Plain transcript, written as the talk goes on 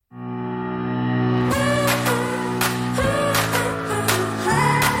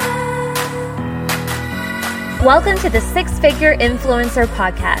Welcome to the Six Figure Influencer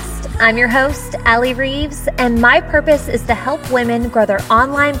Podcast. I'm your host, Allie Reeves, and my purpose is to help women grow their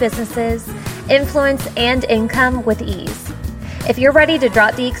online businesses, influence, and income with ease. If you're ready to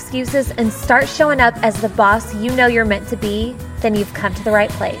drop the excuses and start showing up as the boss you know you're meant to be, then you've come to the right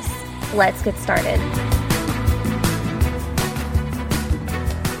place. Let's get started.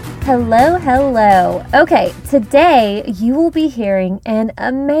 Hello. Okay, today you will be hearing an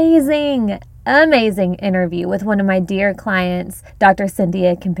amazing interview with one of my dear clients, Dr.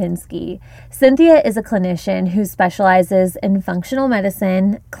 Cynthia Kempinski. Cynthia is a clinician who specializes in functional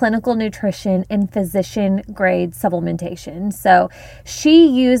medicine, clinical nutrition, and physician-grade supplementation. So she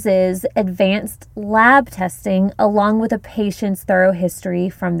uses advanced lab testing along with a patient's thorough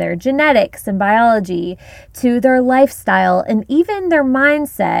history from their genetics and biology to their lifestyle and even their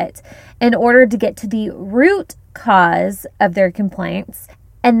mindset in order to get to the root cause of their complaints.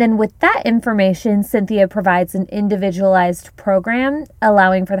 And then with that information, Cynthia provides an individualized program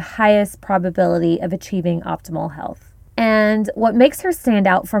allowing for the highest probability of achieving optimal health. And what makes her stand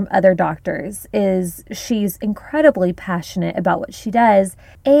out from other doctors is she's incredibly passionate about what she does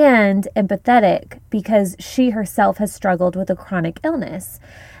and empathetic because she herself has struggled with a chronic illness.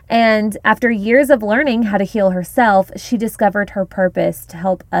 And after years of learning how to heal herself, she discovered her purpose to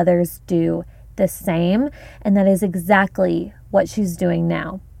help others do the same, and that is exactly what she's doing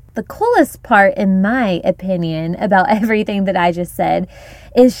now. The coolest part, in my opinion, about everything that I just said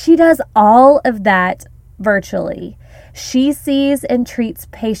is she does all of that virtually. She sees and treats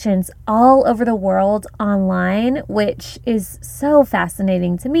patients all over the world online, which is so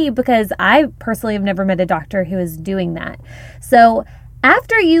fascinating to me because I personally have never met a doctor who is doing that. So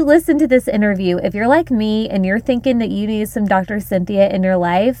after you listen to this interview, if you're like me and you're thinking that you need some Dr. Cynthia in your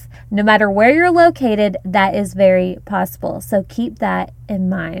life, no matter where you're located, that is very possible. So keep that in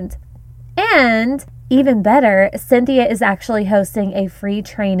mind. And even better, Cynthia is actually hosting a free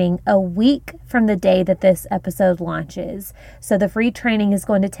training a week from the day that this episode launches. So the free training is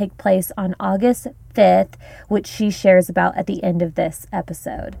going to take place on August 5th, which she shares about at the end of this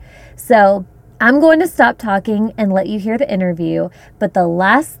episode. So I'm going to stop talking and let you hear the interview, but the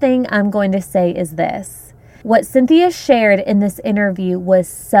last thing I'm going to say is this. What Cynthia shared in this interview was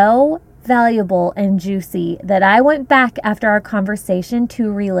so valuable and juicy that I went back after our conversation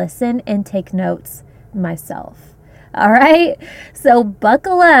to re-listen and take notes myself. All right? So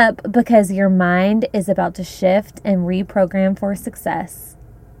buckle up because your mind is about to shift and reprogram for success.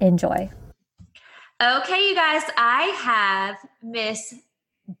 Enjoy. Okay, you guys, I have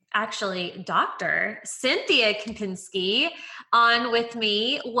Dr. Cynthia Kempinski on with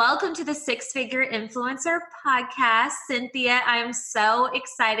me. Welcome to the Six Figure Influencer Podcast. Cynthia, I'm so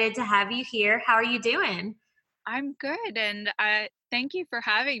excited to have you here. How are you doing? I'm good, and thank you for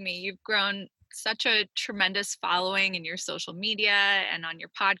having me. You've grown such a tremendous following in your social media and on your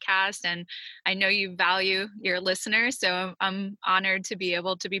podcast, and I know you value your listeners, so I'm honored to be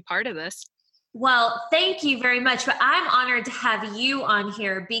able to be part of this. Well, thank you very much. But I'm honored to have you on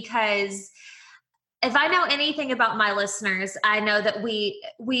here because if I know anything about my listeners, I know that we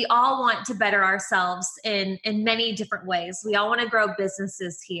all want to better ourselves in many different ways. We all want to grow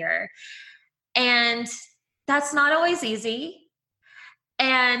businesses here. And that's not always easy.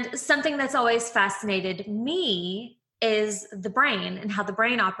 And something that's always fascinated me is the brain and how the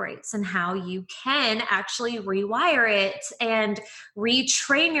brain operates and how you can actually rewire it and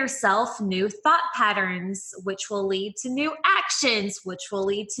retrain yourself new thought patterns, which will lead to new actions, which will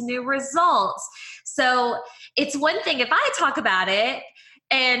lead to new results. So it's one thing if I talk about it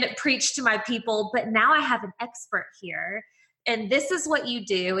and preach to my people, but now I have an expert here. And this is what you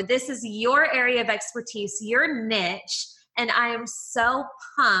do. This is your area of expertise, your niche. And I am so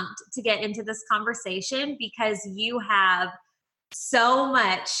pumped to get into this conversation because you have so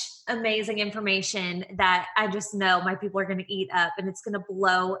much amazing information that I just know my people are going to eat up and it's going to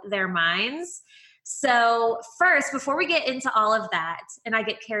blow their minds. So first, before we get into all of that and I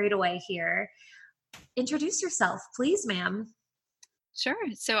get carried away here, introduce yourself, please, ma'am. Sure.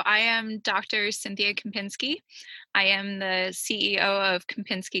 So I am Dr. Cynthia Kempinski. I am the CEO of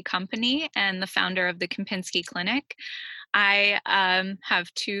Kempinski Company and the founder of the Kempinski Clinic. I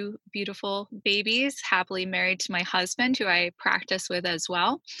have two beautiful babies, happily married to my husband, who I practice with as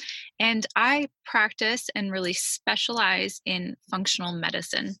well. And I practice and really specialize in functional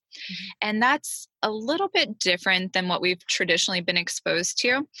medicine. Mm-hmm. And that's a little bit different than what we've traditionally been exposed to.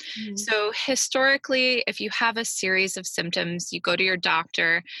 Mm-hmm. So historically, if you have a series of symptoms, you go to your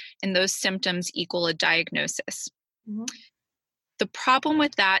doctor, and those symptoms equal a diagnosis. Mm-hmm. The problem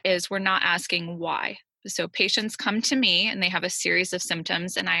with that is we're not asking why. So patients come to me and they have a series of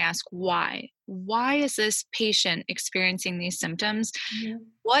symptoms, and I ask why. Why is this patient experiencing these symptoms? Mhm.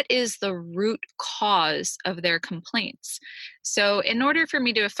 What is the root cause of their complaints? So, in order for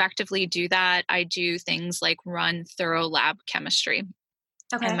me to effectively do that, I do things like run thorough lab chemistry.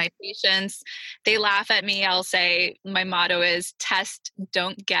 And Okay. my patients, they laugh at me. I'll say my motto is test,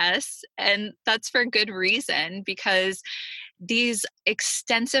 don't guess. And that's for good reason, because these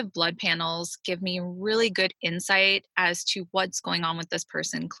extensive blood panels give me really good insight as to what's going on with this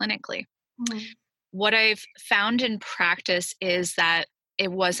person clinically. Mhm. What I've found in practice is that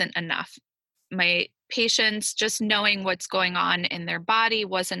it wasn't enough. My patients just knowing what's going on in their body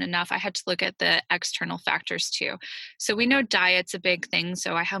wasn't enough. I had to look at the external factors too. So we know diet's a big thing.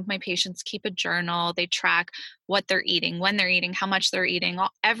 So I have my patients keep a journal. They track what they're eating, when they're eating, how much they're eating,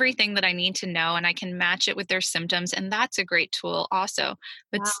 everything that I need to know, and I can match it with their symptoms. And that's a great tool also.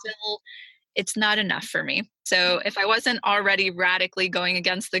 But Wow. still, it's not enough for me. So if I wasn't already radically going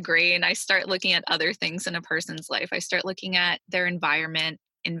against the grain, I start looking at other things in a person's life. I start looking at their environment,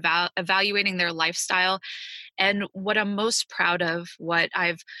 evaluating their lifestyle. And what I'm most proud of, what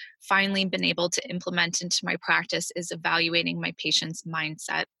I've finally been able to implement into my practice, is evaluating my patient's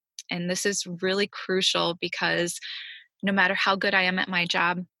mindset. And this is really crucial because no matter how good I am at my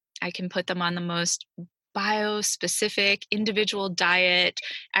job, I can put them on the most bio-specific individual diet,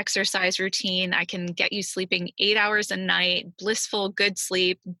 exercise routine. I can get you sleeping 8 hours a night, blissful, good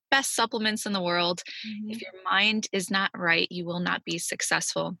sleep, best supplements in the world. If Mhm. your mind is not right, you will not be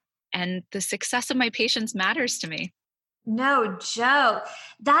successful. And the success of my patients matters to me. No joke.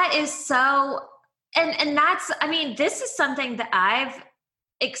 That is so, and that's, I mean, this is something that I've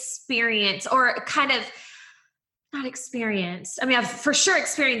experienced, or kind of not experienced. I mean, I've for sure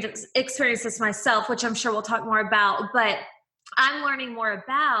experienced this myself, which I'm sure we'll talk more about, but I'm learning more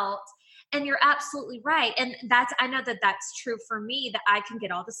about. And you're absolutely right. And that's, I know that that's true for me, that I can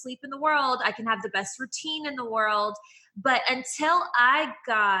get all the sleep in the world, I can have the best routine in the world. But until I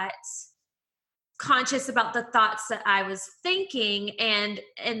got conscious about the thoughts that I was thinking, and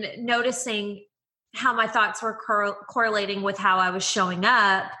noticing how my thoughts were correlating with how I was showing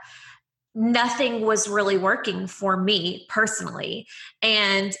up, nothing was really working for me personally.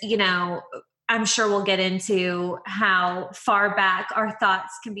 And, I'm sure we'll get into how far back our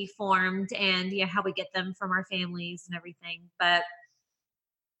thoughts can be formed, and how we get them from our families and everything. But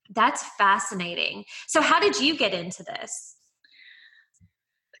that's fascinating. So how did you get into this?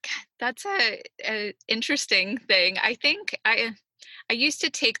 That's a interesting thing. I think I used to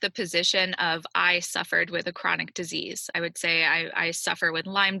take the position of I suffered with a chronic disease. I would say I suffer with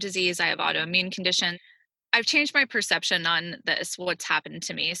Lyme disease. I have autoimmune condition. I've changed my perception on this, what's happened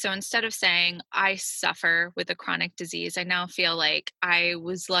to me. So instead of saying I suffer with a chronic disease, I now feel like I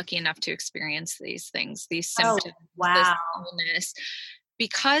was lucky enough to experience these things, these Oh, symptoms, this wow. illness.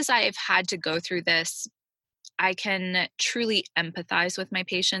 Because I've had to go through this, I can truly empathize with my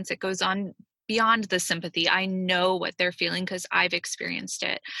patients. It goes on beyond the sympathy. I know what they're feeling because I've experienced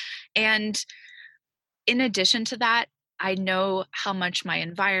it. And in addition to that, I know how much my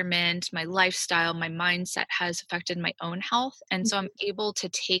environment, my lifestyle, my mindset has affected my own health. And so I'm able to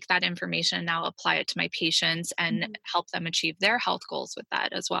take that information and now apply it to my patients and Mhm. help them achieve their health goals with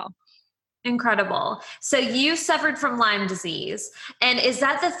that as well. Incredible. So you suffered from Lyme disease. And is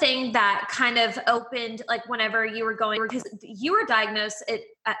that the thing that kind of opened, like, whenever you were going, because you were diagnosed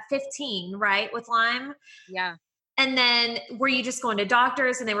at 15, right, with Lyme? Yeah. And then were you just going to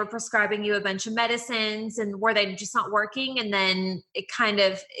doctors and they were prescribing you a bunch of medicines, and were they just not working? And then it kind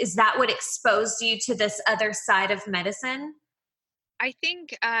of, is that what exposed you to this other side of medicine? I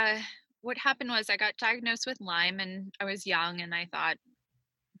think what happened was I got diagnosed with Lyme and I was young and I thought,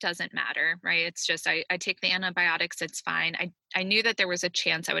 doesn't matter, right? It's just I take the antibiotics, it's fine. I knew that there was a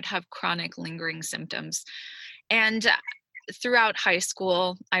chance I would have chronic lingering symptoms. And throughout high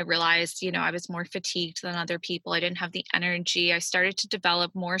school, I realized, I was more fatigued than other people. I didn't have the energy. I started to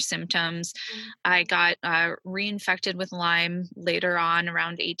develop more symptoms. I got reinfected with Lyme later on,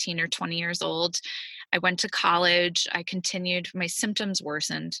 around 18 or 20 years old. I went to college. I continued, my symptoms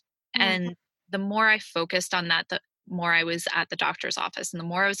worsened. Mm. And the more I focused on that, the more I was at the doctor's office. And the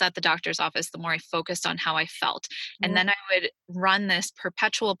more I was at the doctor's office, the more I focused on how I felt. And Mm. then I would run this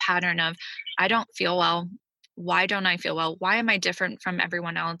perpetual pattern of, I don't feel well. Why don't I feel well? Why am I different from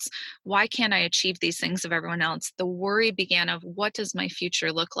everyone else? Why can't I achieve these things of everyone else? The worry began of, what does my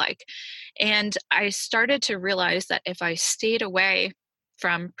future look like? And I started to realize that if I stayed away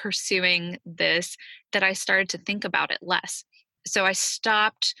from pursuing this, that I started to think about it less. So I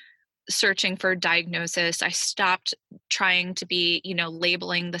stopped searching for diagnosis. I stopped trying to be,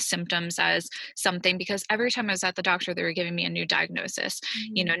 labeling the symptoms as something, because every time I was at the doctor, they were giving me a new diagnosis.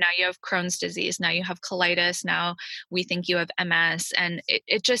 Now you have Crohn's disease, now you have colitis, now we think you have MS. And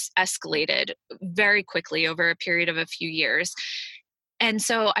it just escalated very quickly over a period of a few years. And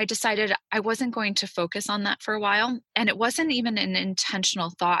so I decided I wasn't going to focus on that for a while. And it wasn't even an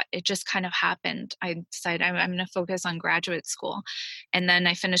intentional thought. It just kind of happened. I decided I'm going to focus on graduate school. And then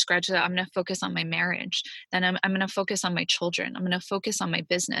I finished graduate. I'm going to focus on my marriage. Then I'm going to focus on my children. I'm going to focus on my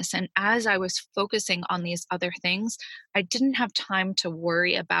business. And as I was focusing on these other things, I didn't have time to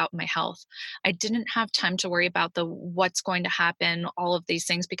worry about my health. I didn't have time to worry about what's going to happen, all of these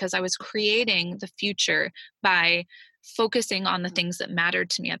things, because I was creating the future by focusing on the things that mattered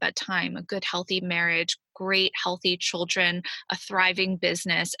to me at that time: a good, healthy marriage, great, healthy children, a thriving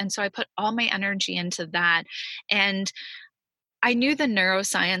business. And so I put all my energy into that. And I knew the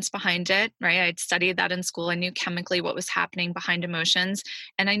neuroscience behind it, right? I'd studied that in school. I knew chemically what was happening behind emotions.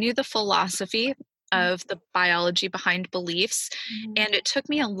 And I knew the philosophy of the biology behind beliefs. And it took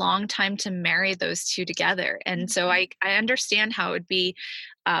me a long time to marry those two together. And so I understand how it would be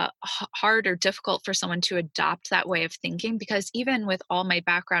hard or difficult for someone to adopt that way of thinking, because even with all my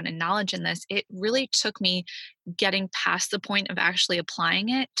background and knowledge in this, it really took me getting past the point of actually applying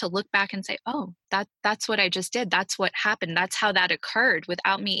it to look back and say, oh, that's what I just did. That's what happened. That's how that occurred,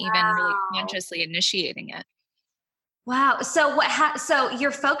 without me even really consciously initiating it. Wow. So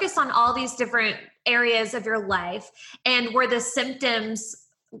you're focused on all these different areas of your life, and were the symptoms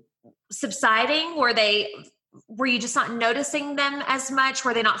subsiding? Were you just not noticing them as much?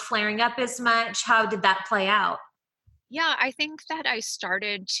 Were they not flaring up as much? How did that play out? Yeah, I think that I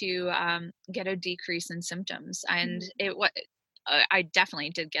started to get a decrease in symptoms, and I definitely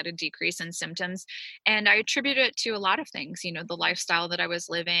did get a decrease in symptoms, and I attribute it to a lot of things. The lifestyle that I was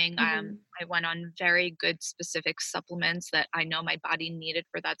living. I went on very good specific supplements that I know my body needed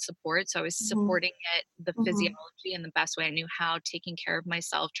for that support. So I was supporting it, the physiology, in the best way I knew how, taking care of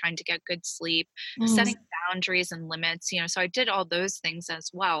myself, trying to get good sleep, setting boundaries and limits. So I did all those things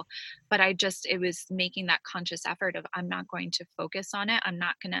as well. But it was making that conscious effort of, I'm not going to focus on it. I'm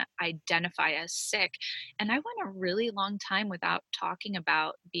not going to identify as sick. And I went a really long time without talking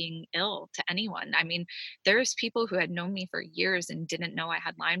about being ill to anyone. I mean, there's people who had known me for years and didn't know I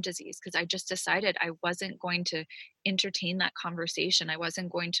had Lyme disease, because I just decided I wasn't going to entertain that conversation. I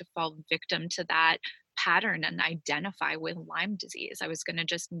wasn't going to fall victim to that pattern and identify with Lyme disease. I was going to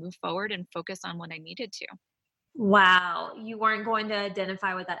just move forward and focus on what I needed to. Wow. You weren't going to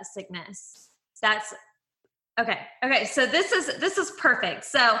identify with that sickness. That's okay. Okay. So this is perfect.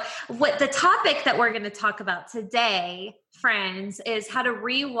 So what the topic that we're going to talk about today, friends, is how to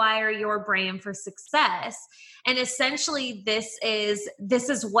rewire your brain for success. And essentially this is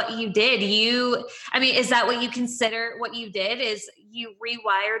what you did. Is that what you consider what you did? Is you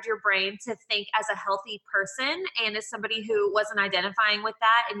rewired your brain to think as a healthy person and as somebody who wasn't identifying with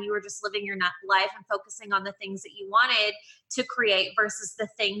that, and you were just living your life and focusing on the things that you wanted to create versus the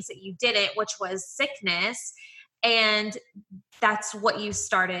things that you didn't, which was sickness. And that's what you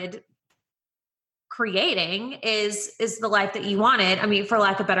started creating is the life that you wanted. I mean, for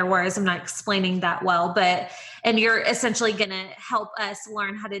lack of better words, I'm not explaining that well, and you're essentially going to help us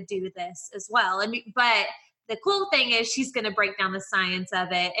learn how to do this as well. But the cool thing is she's going to break down the science of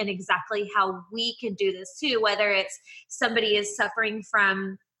it and exactly how we can do this too, whether it's somebody is suffering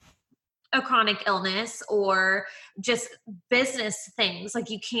from a chronic illness or just business things. Like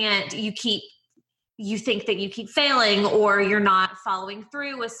you think that you keep failing, or you're not following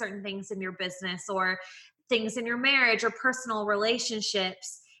through with certain things in your business or things in your marriage or personal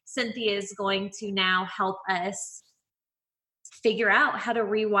relationships. Cynthia is going to now help us figure out how to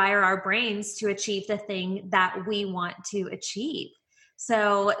rewire our brains to achieve the thing that we want to achieve.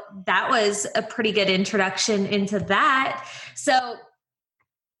 So that was a pretty good introduction into that. So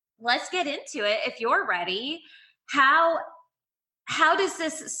let's get into it. If you're ready, how does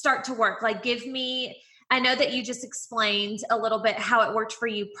this start to work? Like, I know that you just explained a little bit how it worked for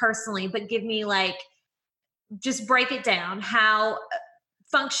you personally, but give me just break it down, how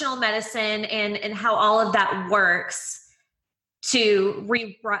functional medicine and how all of that works to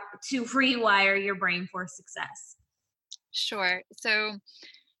rewire your brain for success. Sure. So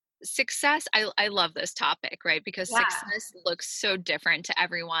success, I love this topic, right? Because success looks so different to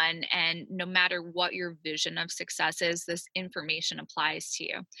everyone. And no matter what your vision of success is, this information applies to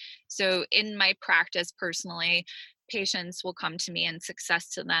you. So in my practice personally, patients will come to me and success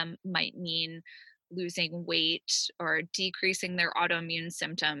to them might mean losing weight or decreasing their autoimmune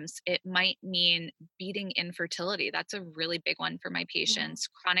symptoms. It might mean beating infertility. That's a really big one for my Yeah. patients.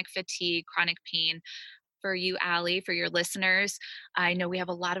 Chronic fatigue, chronic pain. For you, Allie, for your listeners, I know we have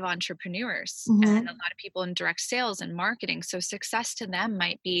a lot of entrepreneurs and a Mm-hmm. lot of people in direct sales and marketing. So success to them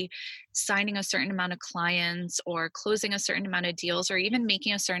might be signing a certain amount of clients or closing a certain amount of deals or even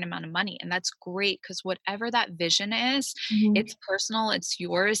making a certain amount of money. And that's great because whatever that vision is, Mm-hmm. it's personal, it's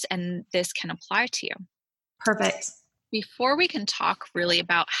yours, and this can apply to you. Perfect. Before we can talk really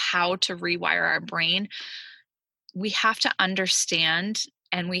about how to rewire our brain, we have to understand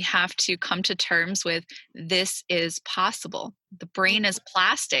and we have to come to terms with this is possible. The brain is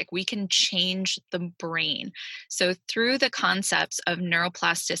plastic. We can change the brain. So, through the concepts of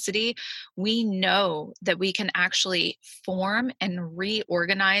neuroplasticity, we know that we can actually form and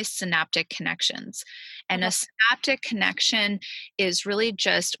reorganize synaptic connections. And a Okay. synaptic connection is really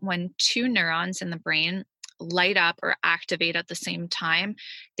just when two neurons in the brain light up or activate at the same time,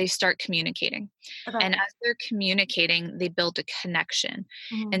 they start communicating. Okay. And as they're communicating, they build a connection.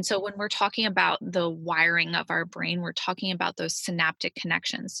 Mm-hmm. And so when we're talking about the wiring of our brain, we're talking about those synaptic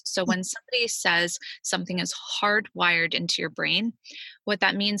connections. So when somebody says something is hardwired into your brain, what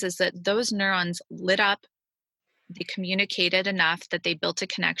that means is that those neurons lit up, they communicated enough that they built a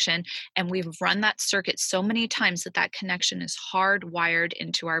connection, and we've run that circuit so many times that that connection is hardwired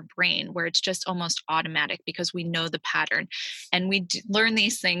into our brain, where it's just almost automatic because we know the pattern. And we learn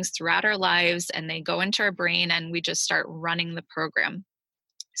these things throughout our lives, and they go into our brain, and we just start running the program.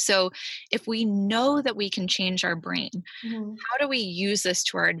 So if we know that we can change our brain, Mm-hmm. how do we use this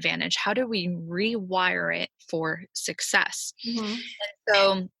to our advantage? How do we rewire it for success? Mm-hmm.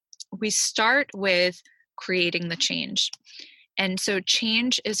 So we start with creating the change. And so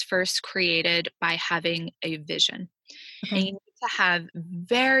change is first created by having a vision. And Okay. you need to have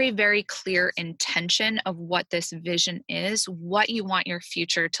very, very clear intention of what this vision is, what you want your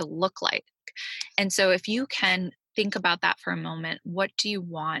future to look like. And so if you can think about that for a moment, what do you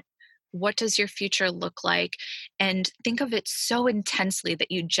want? What does your future look like? And think of it so intensely that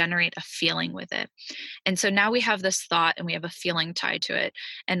you generate a feeling with it. And so now we have this thought and we have a feeling tied to it.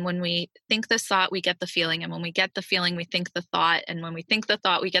 And when we think this thought, we get the feeling. And when we get the feeling, we think the thought. And when we think the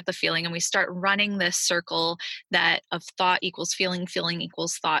thought, we get the feeling. And we start running this circle that of thought equals feeling, feeling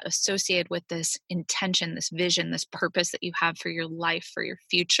equals thought, associated with this intention, this vision, this purpose that you have for your life, for your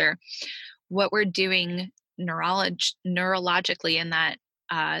future. What we're doing neurologically in that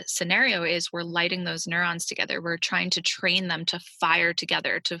scenario is we're lighting those neurons together. We're trying to train them to fire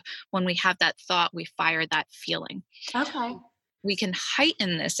together. To when we have that thought, we fire that feeling. Okay. We can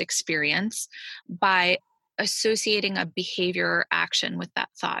heighten this experience by associating a behavior or action with that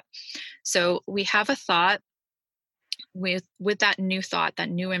thought. So we have a thought. With that new thought, that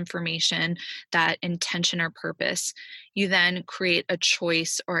new information, that intention or purpose, you then create a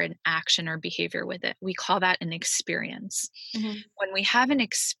choice or an action or behavior with it. We call that an experience. Mm-hmm. When we have an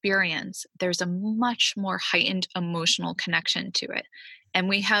experience, there's a much more heightened emotional connection to it. And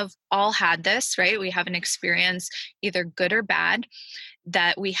we have all had this, right? We have an experience, either good or bad,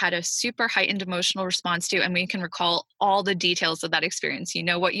 that we had a super heightened emotional response to, and we can recall all the details of that experience. You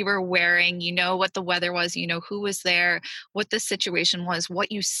know what you were wearing, you know what the weather was, you know who was there, what the situation was,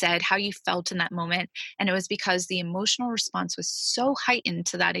 what you said, how you felt in that moment. And it was because the emotional response was so heightened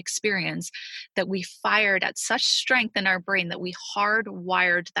to that experience that we fired at such strength in our brain that we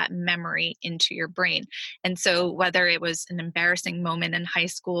hardwired that memory into your brain. And so whether it was an embarrassing moment in high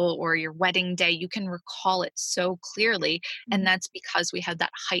school or your wedding day, you can recall it so clearly. And that's because we had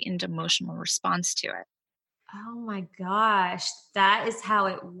that heightened emotional response to it. Oh my gosh, that is how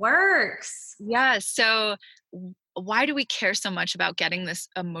it works. Yeah. So, why do we care so much about getting this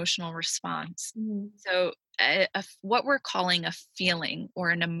emotional response? Mm-hmm. So, what we're calling a feeling or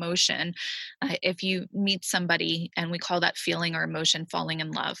an emotion, if you meet somebody and we call that feeling or emotion falling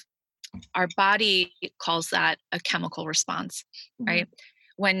in love, our body calls that a chemical response, right?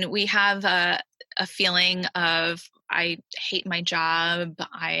 When we have a feeling of, I hate my job,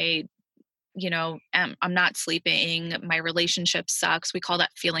 I'm not sleeping, my relationship sucks, we call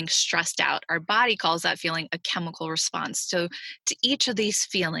that feeling stressed out. Our body calls that feeling a chemical response. So to each of these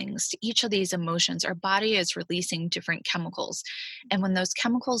feelings, to each of these emotions, our body is releasing different chemicals. And when those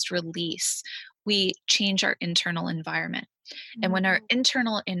chemicals release, we change our internal environment. And when our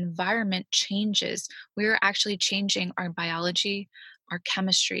internal environment changes, we're actually changing our biology, our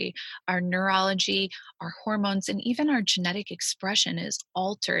chemistry, our neurology, our hormones, and even our genetic expression is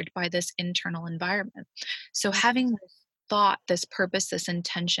altered by this internal environment. So having this thought, this purpose, this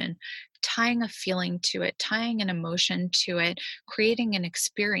intention tying a feeling to it, tying an emotion to it, creating an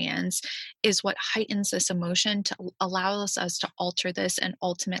experience is what heightens this emotion to allow us to alter this and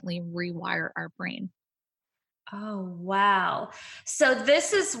ultimately rewire our brain. Oh, wow. So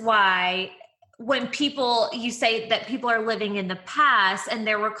this is why when you say that people are living in the past and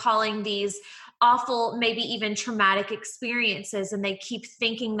they're recalling these awful, maybe even traumatic experiences, and they keep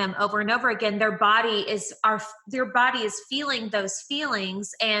thinking them over and over again, their body is feeling those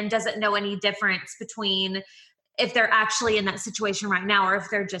feelings and doesn't know any difference between if they're actually in that situation right now or if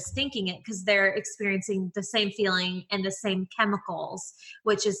they're just thinking it, because they're experiencing the same feeling and the same chemicals,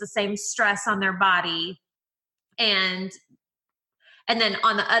 which is the same stress on their body. And and then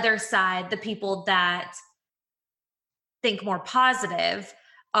on the other side, the people that think more positive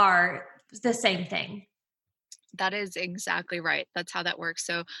are the same thing. That is exactly right. That's how that works.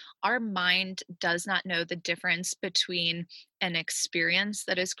 So, our mind does not know the difference between an experience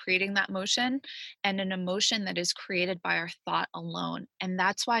that is creating that motion and an emotion that is created by our thought alone. And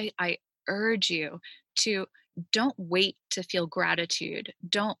that's why I urge you to don't wait to feel gratitude.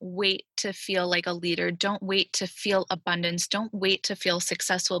 Don't wait to feel like a leader. Don't wait to feel abundance. Don't wait to feel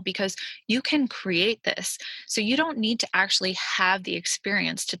successful, because you can create this. So you don't need to actually have the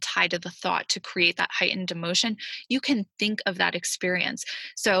experience to tie to the thought to create that heightened emotion. You can think of that experience.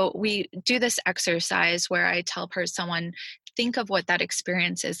 So we do this exercise where I tell someone, think of what that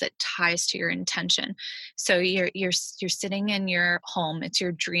experience is that ties to your intention. So you're sitting in your home. It's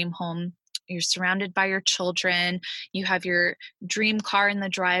your dream home. You're surrounded by your children. You have your dream car in the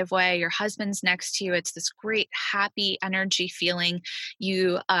driveway. Your husband's next to you. It's this great, happy energy feeling.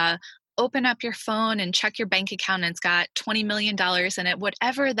 You open up your phone and check your bank account, and it's got $20 million in it.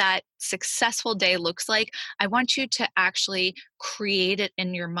 Whatever that successful day looks like, I want you to actually create it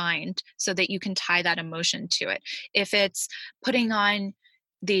in your mind so that you can tie that emotion to it. If it's putting on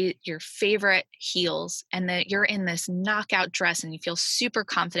your favorite heels and that you're in this knockout dress and you feel super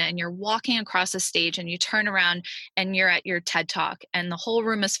confident and you're walking across the stage and you turn around and you're at your TED Talk and the whole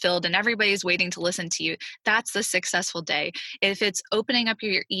room is filled and everybody's waiting to listen to you, that's the successful day. If it's opening up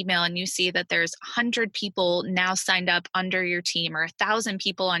your email and you see that there's 100 people now signed up under your team or 1,000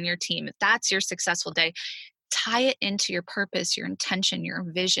 people on your team, that's your successful day. Tie it into your purpose, your intention, your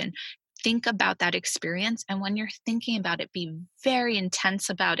vision. Think about that experience. And when you're thinking about it, be very intense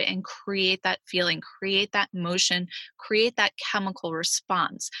about it and create that feeling, create that motion, create that chemical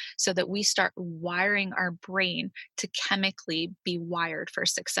response so that we start wiring our brain to chemically be wired for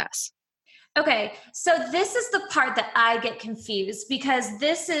success. Okay, so this is the part that I get confused, because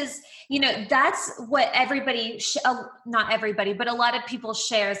this is, that's what everybody, not everybody, but a lot of people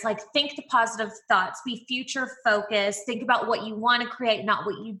shares, like, think the positive thoughts, be future focused, think about what you want to create, not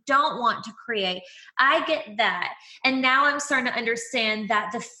what you don't want to create. I get that. And now I'm starting to understand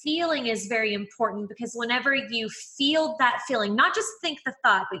that the feeling is very important, because whenever you feel that feeling, not just think the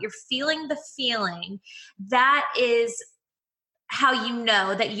thought, but you're feeling the feeling, that is how you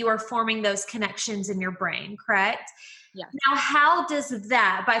know that you are forming those connections in your brain, correct? Yeah. Now, how does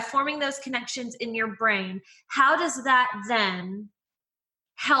that, by forming those connections in your brain, how does that then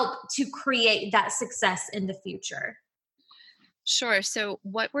help to create that success in the future? Sure. So,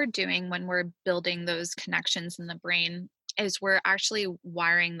 what we're doing when we're building those connections in the brain is we're actually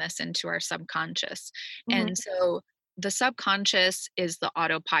wiring this into our subconscious. Mhm. And so, the subconscious is the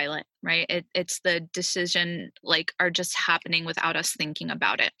autopilot, right? It's the decision like are just happening without us thinking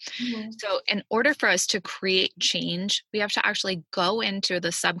about it. Mhm. So, in order for us to create change, we have to actually go into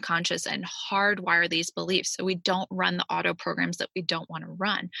the subconscious and hardwire these beliefs so we don't run the auto programs that we don't want to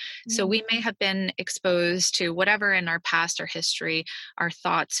run. So, Mhm. we may have been exposed to whatever in our past or history, our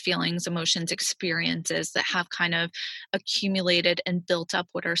thoughts, feelings, emotions, experiences that have kind of accumulated and built up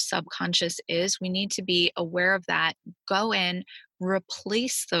what our subconscious is. We need to be aware of that, go in,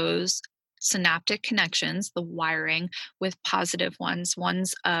 replace those synaptic connections, the wiring, with positive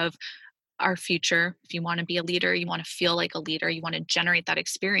ones of our future. If you want to be a leader, you want to feel like a leader, you want to generate that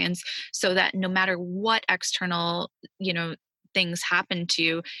experience so that no matter what external, things happen to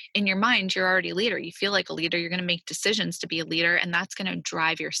you in your mind, you're already a leader. You feel like a leader, you're going to make decisions to be a leader, and that's going to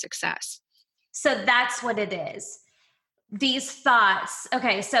drive your success. So that's what it is. These thoughts.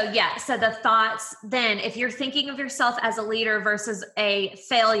 Okay. So yeah. So the thoughts, then if you're thinking of yourself as a leader versus a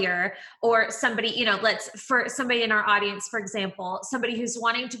failure, or somebody, for somebody in our audience, for example, somebody who's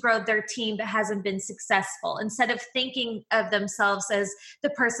wanting to grow their team but hasn't been successful, instead of thinking of themselves as the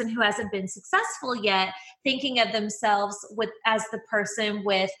person who hasn't been successful yet, thinking of themselves as the person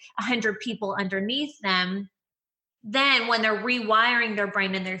with 100 people underneath them, then when they're rewiring their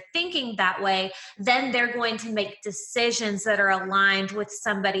brain and they're thinking that way, then they're going to make decisions that are aligned with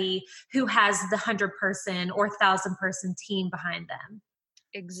somebody who has the 100-person or 1,000-person team behind them.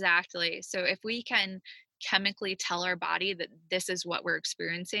 Exactly. So if we can chemically tell our body that this is what we're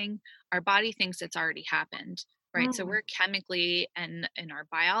experiencing, our body thinks it's already happened. Right. So Mm. we're chemically and in our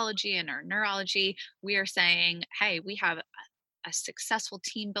biology and our neurology, we are saying, hey, we have a successful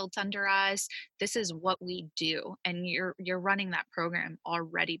team built under us. This is what we do. And you're running that program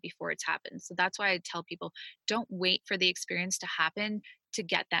already before it's happened. So that's why I tell people, don't wait for the experience to happen to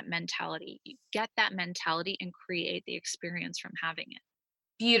get that mentality. You get that mentality and create the experience from having it.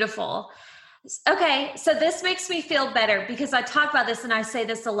 Beautiful. Okay, so this makes me feel better because I talk about this and I say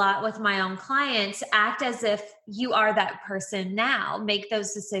this a lot with my own clients. Act as if you are that person now. Make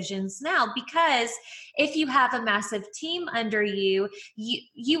those decisions now, because if you have a massive team under you,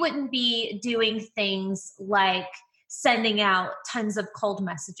 you wouldn't be doing things like sending out tons of cold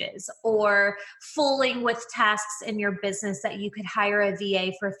messages or fooling with tasks in your business that you could hire a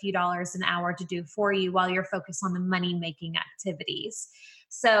VA for a few dollars an hour to do for you while you're focused on the money making activities.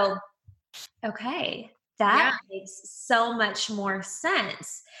 So okay, that Yeah. makes so much more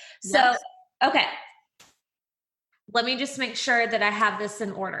sense. So, Yes. okay, let me just make sure that I have this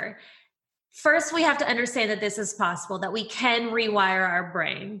in order. First, we have to understand that this is possible, that we can rewire our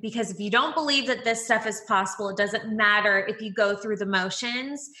brain. Because if you don't believe that this stuff is possible, it doesn't matter if you go through the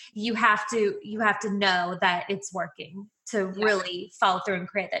motions. You have to know that it's working to really follow through and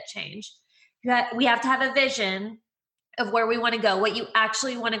create that change. We have to have a vision of where we want to go, what you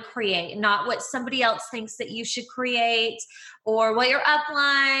actually want to create, not what somebody else thinks that you should create, or what your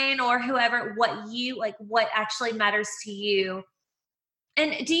upline or whoever, what actually matters to you.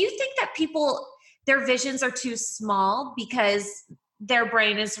 And do you think that people, their visions are too small because their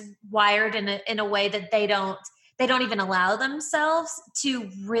brain is wired in a way that they don't even allow themselves to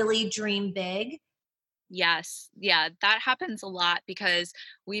really dream big? Yes. Yeah, that happens a lot because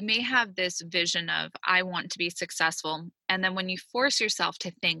we may have this vision of, I want to be successful. And then when you force yourself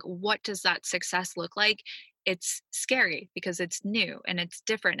to think, what does that success look like? It's scary because it's new and it's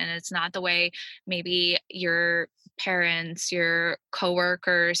different. And it's not the way maybe your parents, your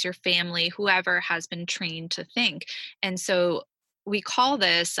coworkers, your family, whoever has been trained to think. And so we call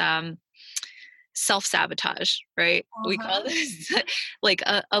this, self-sabotage, right? We call Uh-huh. this like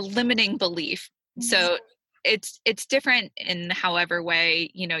a limiting belief. Mhm. So it's different in however way,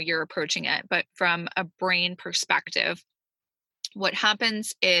 you're approaching it, but from a brain perspective, what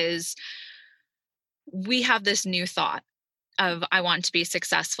happens is we have this new thought of, I want to be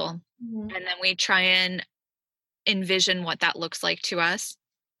successful. Mhm. And then we try and envision what that looks like to us.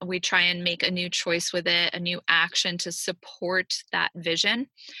 We try and make a new choice with it, a new action to support that vision.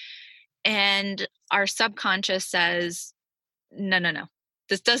 And our subconscious says, no, no, no,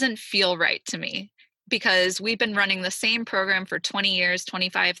 this doesn't feel right to me, because we've been running the same program for 20 years,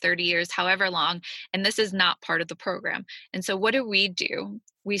 25, 30 years, however long, and this is not part of the program. And so what do?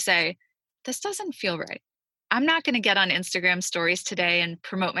 We say, this doesn't feel right. I'm not going to get on Instagram stories today and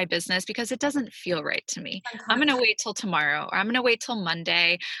promote my business because it doesn't feel right to me. I'm going to wait till tomorrow, or I'm going to wait till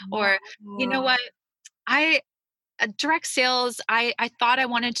Monday, or you know Wow. what? I direct sales, I thought I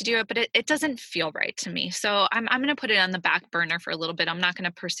wanted to do it, but it doesn't feel right to me. So I'm going to put it on the back burner for a little bit. I'm not going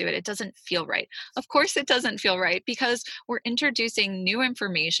to pursue it. It doesn't feel right. Of course it doesn't feel right, because we're introducing new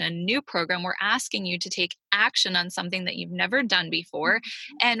information, new program. We're asking you to take action on something that you've never done before.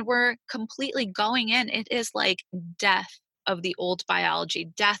 And we're completely going in. It is like death of the old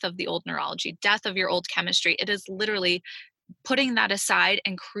biology, death of the old neurology, death of your old chemistry. It is literally putting that aside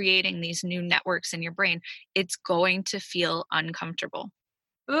and creating these new networks in your brain. It's going to feel uncomfortable.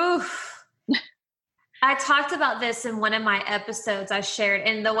 Oof. I talked about this in one of my episodes I shared,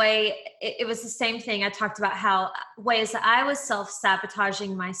 and the way it was the same thing. I talked about how ways that I was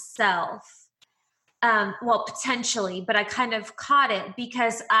self-sabotaging myself. Well, potentially, but I kind of caught it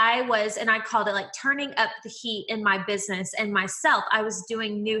because and I called it like turning up the heat in my business and myself. I was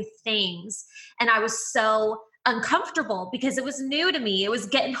doing new things and I was so uncomfortable because it was new to me. It was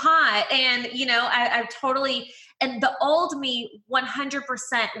getting hot. And, I totally, and the old me 100%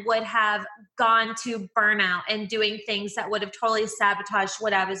 would have gone to burnout and doing things that would have totally sabotaged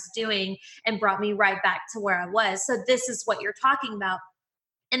what I was doing and brought me right back to where I was. So this is what you're talking about.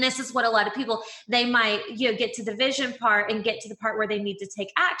 And this is what a lot of people, they might get to the vision part and get to the part where they need to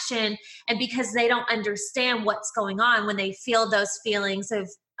take action, and because they don't understand what's going on when they feel those feelings of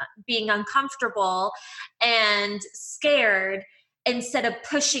being uncomfortable and scared, instead of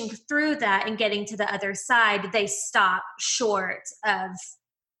pushing through that and getting to the other side, they stop short of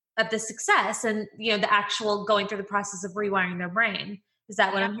of the success and, the actual going through the process of rewiring their brain. Is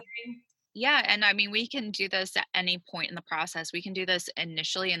that what Yeah. I'm hearing? Yeah. And I mean, we can do this at any point in the process. We can do this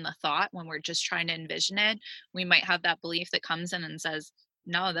initially in the thought when we're just trying to envision it. We might have that belief that comes in and says,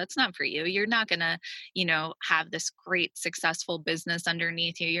 no, that's not for you. You're not going to, have this great successful business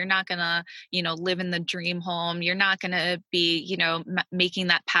underneath you. You're not going to, live in the dream home. You're not going to be, making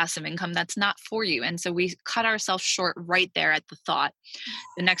that passive income. That's not for you. And so we cut ourselves short right there at the thought.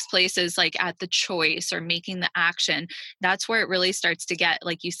 The next place is like at the choice or making the action. That's where it really starts to get,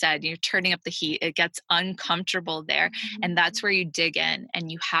 like you said, you're turning up the heat. It gets uncomfortable there. And that's where you dig in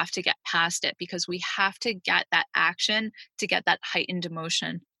and you have to get past it, because we have to get that action to get that heightened emotion.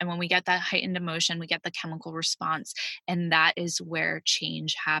 And when we get that heightened emotion, we get the chemical response. And that is where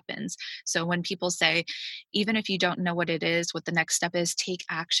change happens. So when people say, even if you don't know what it is, what the next step is, take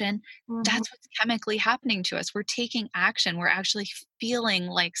action, that's what's chemically happening to us. We're taking action. We're actually feeling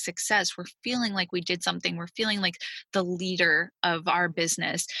like success. We're feeling like we did something. We're feeling like the leader of our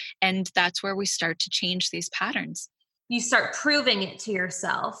business. And that's where we start to change these patterns. You start proving it to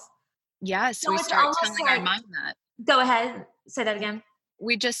yourself. Yes, So we it's start almost telling like, our mind that. Go ahead. Say that again.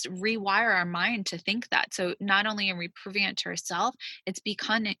 We just rewire our mind to think that. So not only are we proving it to ourselves, it's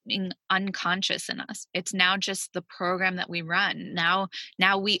becoming unconscious in us. It's now just the program that we run. Now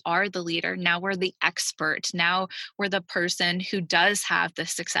we are the leader. Now we're the expert. Now we're the person who does have the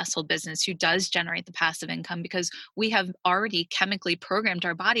successful business, who does generate the passive income, because we have already chemically programmed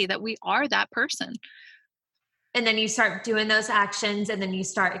our body that we are that person. And then you start doing those actions and then you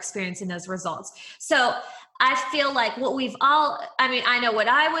start experiencing those results. So I feel like I know what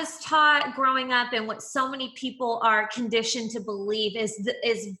I was taught growing up and what so many people are conditioned to believe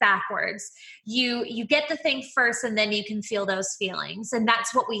is backwards. You get the thing first and then you can feel those feelings. And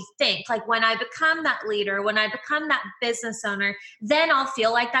that's what we think. Like, when I become that leader, when I become that business owner, then I'll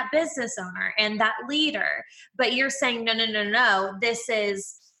feel like that business owner and that leader. But you're saying, no,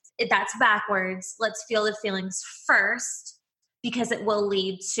 that's backwards. Let's feel the feelings first, because it will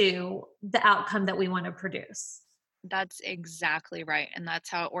lead to the outcome that we want to produce. That's exactly right. And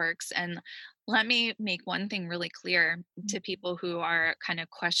that's how it works. And let me make one thing really clear to people who are kind of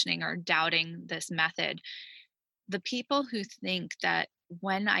questioning or doubting this method. The people who think that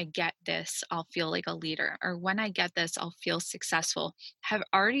when I get this, I'll feel like a leader, or when I get this, I'll feel successful, have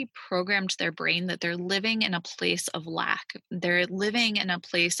already programmed their brain that they're living in a place of lack. They're living in a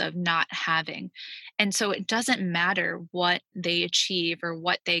place of not having. And so it doesn't matter what they achieve or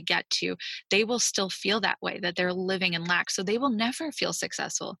what they get to, they will still feel that way, that they're living in lack. So they will never feel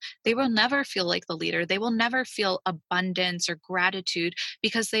successful. They will never feel like the leader. They will never feel abundance or gratitude,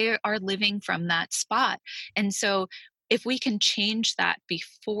 because they are living from that spot. And so if we can change that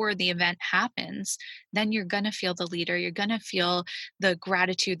before the event happens, then you're going to feel the leader. You're going to feel the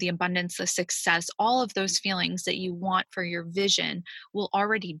gratitude, the abundance, the success, all of those feelings that you want for your vision will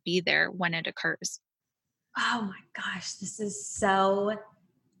already be there when it occurs. Oh my gosh, this is so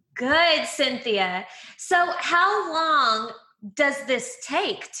good, Cynthia. So how long does this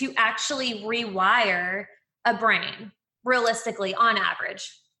take to actually rewire a brain, realistically, on average?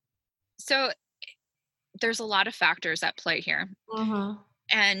 So there's a lot of factors at play here.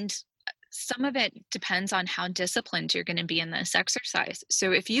 And some of it depends on how disciplined you're going to be in this exercise.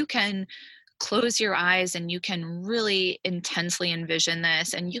 So if you can close your eyes and you can really intensely envision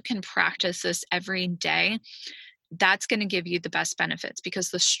this and you can practice this every day, that's going to give you the best benefits, because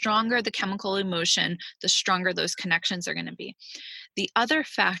the stronger the chemical emotion, the stronger those connections are going to be. The other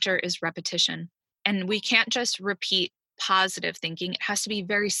factor is repetition. And we can't just repeat positive thinking. It has to be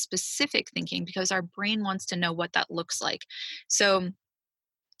very specific thinking, because our brain wants to know what that looks like. So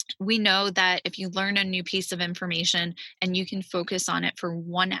we know that if you learn a new piece of information and you can focus on it for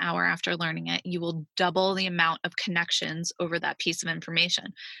 1 hour after learning it, you will double the amount of connections over that piece of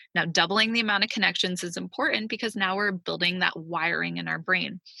information. Now, doubling the amount of connections is important because now we're building that wiring in our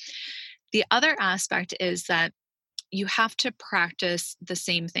brain. The other aspect is that you have to practice the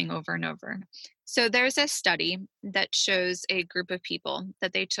same thing over and over. So there's a study that shows a group of people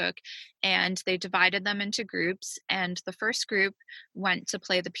that they took and they divided them into groups. And the first group went to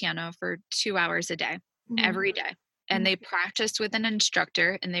play the piano for 2 hours a day, every day. And they practiced with an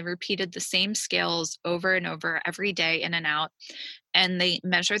instructor and they repeated the same scales over and over every day, in and out. And they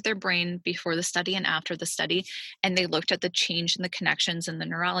measured their brain before the study and after the study. And they looked at the change in the connections and the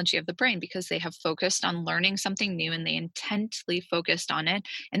neurology of the brain, because they have focused on learning something new and they intently focused on it.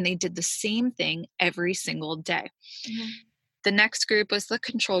 And they did the same thing every single day. The next group was the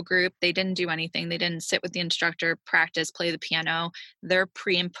control group. They didn't do anything. They didn't sit with the instructor, practice, play the piano. Their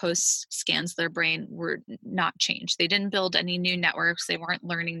pre and post scans of their brain were not changed. They didn't build any new networks. They weren't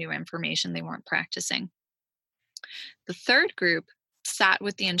learning new information. They weren't practicing. The third group sat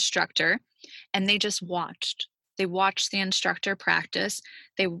with the instructor and they just watched. They watched the instructor practice.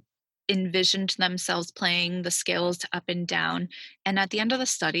 They envisioned themselves playing the scales up and down. And at the end of the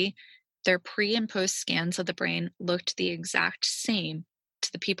study, their pre and post scans of the brain looked the exact same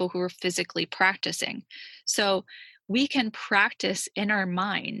to the people who were physically practicing. So we can practice in our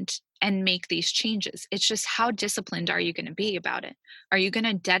mind and make these changes. It's just, how disciplined are you going to be about it? Are you going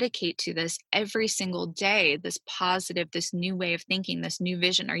to dedicate to this every single day, this positive, this new way of thinking, this new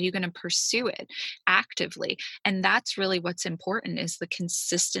vision? Are you going to pursue it actively? And that's really what's important, is the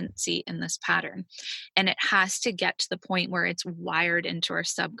consistency in this pattern. And it has to get to the point where it's wired into our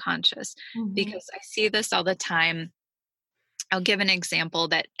subconscious, because I see this all the time. I'll give an example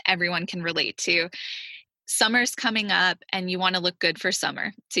that everyone can relate to. Summer's coming up and you want to look good for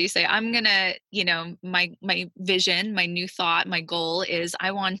summer. So you say, I'm going to, my vision, my new thought, my goal is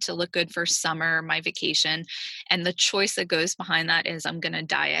I want to look good for summer, my vacation. And the choice that goes behind that is I'm going to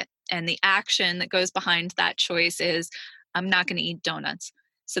diet. And the action that goes behind that choice is I'm not going to eat donuts.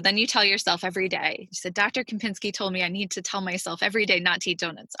 So then you tell yourself every day, you said, Dr. Kempinski told me I need to tell myself every day not to eat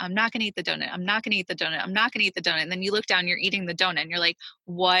donuts. I'm not going to eat the donut. I'm not going to eat the donut. I'm not going to eat the donut. And then you look down, you're eating the donut and you're like,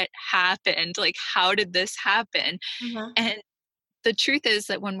 what happened? Like, how did this happen? And the truth is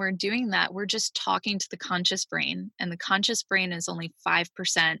that when we're doing that, we're just talking to the conscious brain, and the conscious brain is only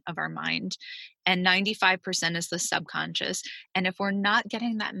 5% of our mind, and 95% is the subconscious. And if we're not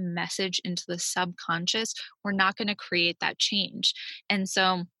getting that message into the subconscious, we're not going to create that change. And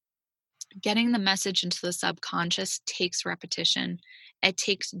so getting the message into the subconscious takes repetition. It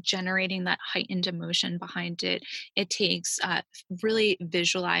takes generating that heightened emotion behind it. It takes really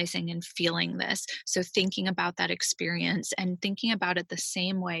visualizing and feeling this. So thinking about that experience and thinking about it the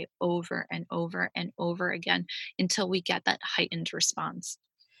same way over and over and over again until we get that heightened response.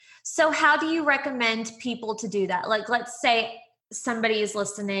 So how do you recommend people to do that? Like, let's say somebody is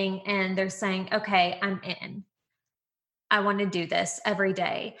listening and they're saying, okay, I'm in. I want to do this every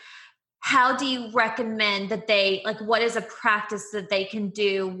day. How do you recommend that they, like, what is a practice that they can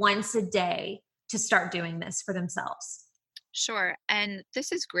do once a day to start doing this for themselves? Sure. And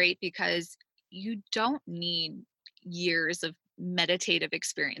this is great because you don't need years of meditative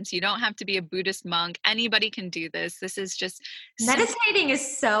experience. You don't have to be a Buddhist monk. Anybody can do this. This is just meditating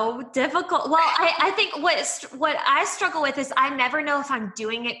is so difficult. Well, I think what I struggle with is I never know if I'm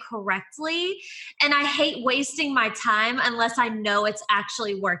doing it correctly, and I hate wasting my time unless I know it's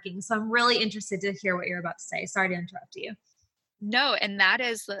actually working. So I'm really interested to hear what you're about to say. Sorry to interrupt you. No, and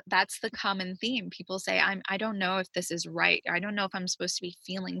that's the common theme. People say, I don't know if this is right. I don't know if I'm supposed to be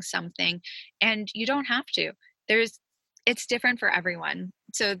feeling something. And you don't have to. It's different for everyone.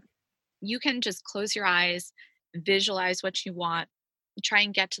 So you can just close your eyes, visualize what you want, try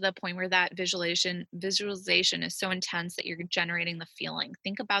and get to the point where that visualization is so intense that you're generating the feeling.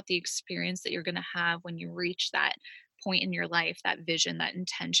 Think about the experience that you're going to have when you reach that point in your life, that vision, that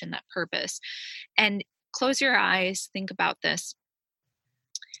intention, that purpose. And close your eyes, think about this.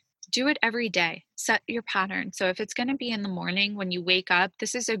 Do it every day. Set your pattern. So if it's going to be in the morning when you wake up,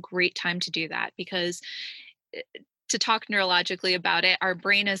 this is a great time to do that, because to talk neurologically about it, our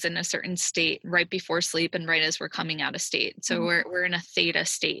brain is in a certain state right before sleep and right as we're coming out of state. So we're in a theta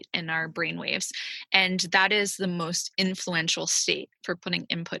state in our brain waves. And that is the most influential state for putting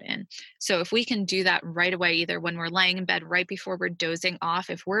input in. So if we can do that right away, either when we're laying in bed, right before we're dozing off,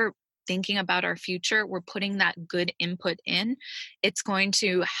 if we're thinking about our future, we're putting that good input in, it's going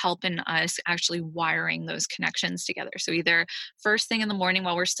to help in us actually wiring those connections together. So either first thing in the morning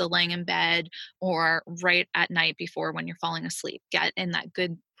while we're still laying in bed, or right at night before when you're falling asleep, get in that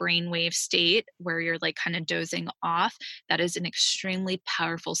good brainwave state where you're like kind of dozing off. That is an extremely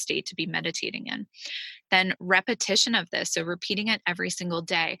powerful state to be meditating in. Then repetition of this, so repeating it every single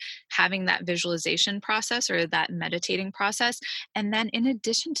day, having that visualization process or that meditating process. And then in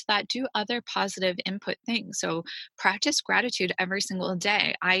addition to that, do other positive input things. So practice gratitude every single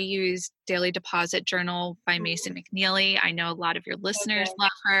day. I use Daily Deposit Journal by Mason McNeely. I know a lot of your listeners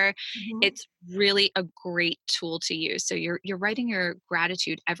love her. It's really a great tool to use. So you're writing your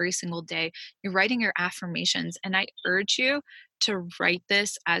gratitude every single day. You're writing your affirmations. And I urge you to write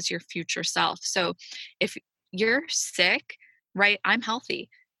this as your future self. So if you're sick, write, I'm healthy.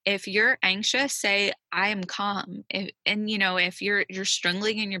 If you're anxious, say, I am calm. If you're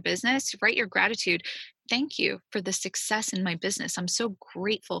struggling in your business, write your gratitude. thank you for the success in my business. I'm so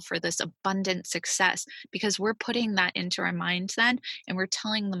grateful for this abundant success, because we're putting that into our mind then, and we're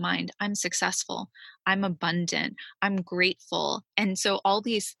telling the mind, I'm successful, I'm abundant, I'm grateful. And so all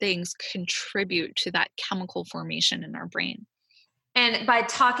these things contribute to that chemical formation in our brain. And by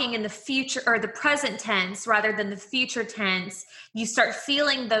talking in the future or the present tense rather than the future tense, you start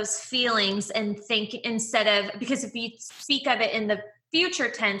feeling those feelings and think, instead of, because if you speak of it in the future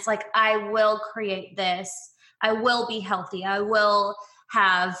tense, like I will create this, I will be healthy, I will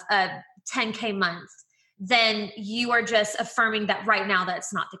have a 10K month, then you are just affirming that right now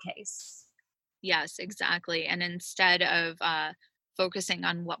that's not the case. Yes, exactly. And instead of focusing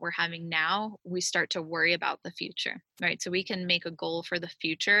on what we're having now, we start to worry about the future, right? So we can make a goal for the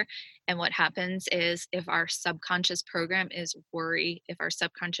future. And what happens is, if our subconscious program is worry, if our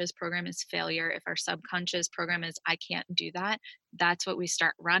subconscious program is failure, if our subconscious program is, I can't do that, that's what we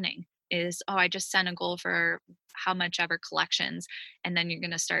start running is, oh, I just set a goal for how much ever collections. And then you're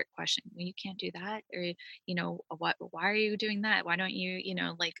going to start questioning, well, you can't do that. Or, why are you doing that? Why don't you,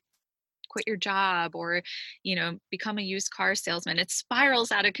 like, quit your job, or become a used car salesman? It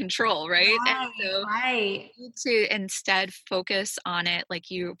spirals out of control, right? And so Right. you need to instead focus on it like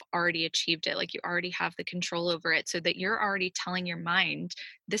you've already achieved it, like you already have the control over it, so that you're already telling your mind,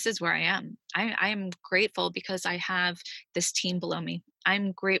 this is where I am. I am grateful because I have this team below me.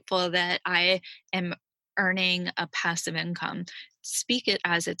 I'm grateful that I am earning a passive income. Speak it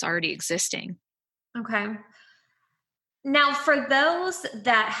as it's already existing. Okay. Now, for those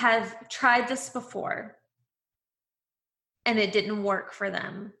that have tried this before and it didn't work for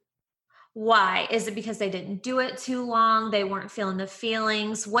them, why? Is it because they didn't do it too long? They weren't feeling the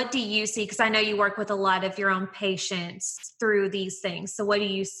feelings? What do you see? Because I know you work with a lot of your own patients through these things. So, what do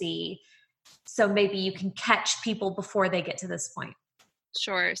you see? So, maybe you can catch people before they get to this point.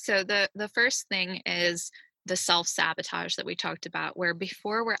 Sure. So the first thing is the self-sabotage that we talked about, where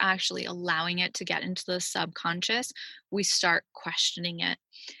before we're actually allowing it to get into the subconscious, we start questioning it.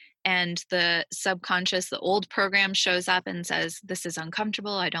 And the subconscious, the old program, shows up and says, this is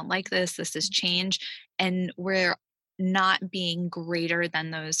uncomfortable, I don't like this, this is change. And we're not being greater than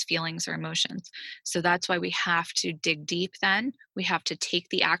those feelings or emotions. So that's why we have to dig deep then. We have to take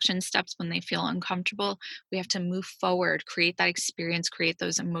the action steps when they feel uncomfortable. We have to move forward, create that experience, create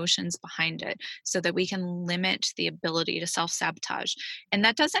those emotions behind it, so that we can limit the ability to self-sabotage. And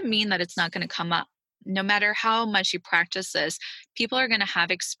that doesn't mean that it's not going to come up. No matter how much you practice this, people are going to have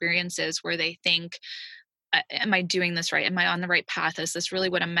experiences where they think, am I doing this right? Am I on the right path? Is this really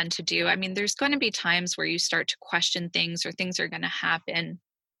what I'm meant to do? I mean, there's going to be times where you start to question things, or things are going to happen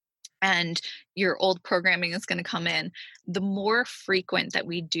and your old programming is going to come in. The more frequent that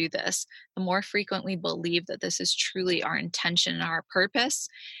we do this, the more frequent we believe that this is truly our intention and our purpose,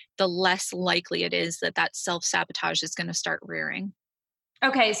 the less likely it is that that self-sabotage is going to start rearing.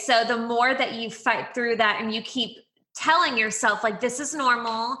 Okay, so the more that you fight through that and you keep telling yourself, like, this is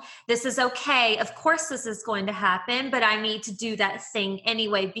normal, this is okay, of course this is going to happen, but I need to do that thing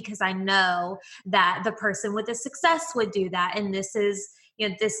anyway because I know that the person with the success would do that, and this is,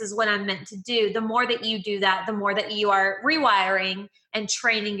 this is what I'm meant to do. The more that you do that, the more that you are rewiring and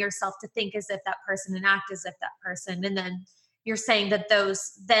training yourself to think as if that person and act as if that person. And then you're saying that those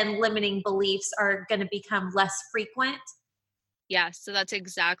then limiting beliefs are going to become less frequent. Yeah, so that's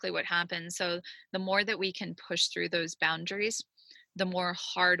exactly what happens. So the more that we can push through those boundaries, the more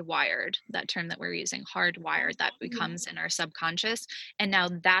hardwired, that term that we're using, hardwired, that becomes in our subconscious. And now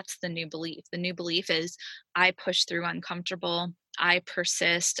that's the new belief. The new belief is, I push through uncomfortable, I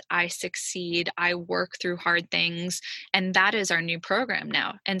persist, I succeed, I work through hard things. And that is our new program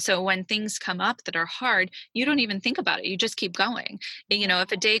now. And so when things come up that are hard, you don't even think about it. You just keep going.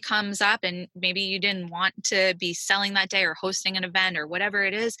 If a day comes up and maybe you didn't want to be selling that day or hosting an event or whatever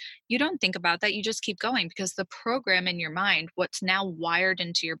it is, you don't think about that. You just keep going, because the program in your mind, what's now wired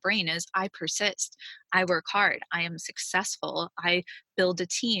into your brain, is, I persist, I work hard, I am successful, I build a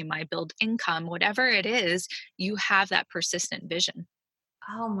team, I build income, whatever it is, you have that persistent vision.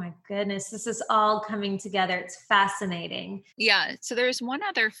 Oh my goodness, this is all coming together. It's fascinating. Yeah. So there's one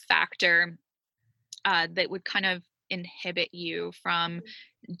other factor that would kind of inhibit you from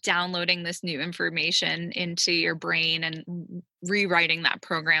downloading this new information into your brain and rewriting that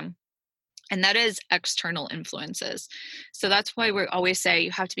program. And that is external influences. So that's why we always say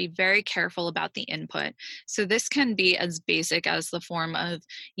you have to be very careful about the input. So this can be as basic as the form of,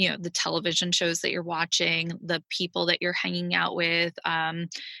 the television shows that you're watching, the people that you're hanging out with,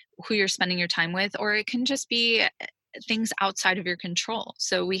 who you're spending your time with, or it can just be things outside of your control.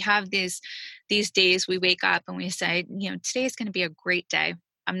 So we have these days we wake up and we say, today is going to be a great day.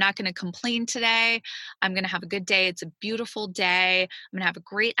 I'm not going to complain today. I'm going to have a good day. It's a beautiful day. I'm going to have a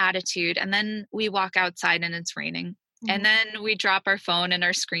great attitude. And then we walk outside and it's raining. And then we drop our phone and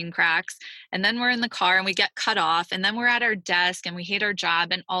our screen cracks. And then we're in the car and we get cut off. And then we're at our desk and we hate our job.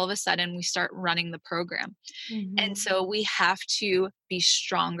 And all of a sudden we start running the program. And so we have to be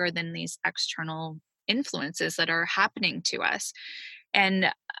stronger than these external influences that are happening to us.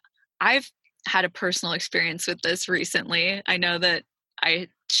 And I've had a personal experience with this recently. I know that I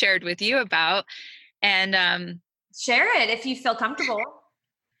shared with you about, and share it if you feel comfortable.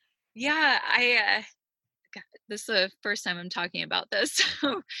 Yeah, this is the first time I'm talking about this.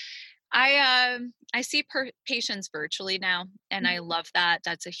 I see patients virtually now, and I love that.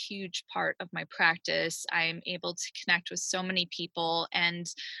 That's a huge part of my practice. I'm able to connect with so many people, and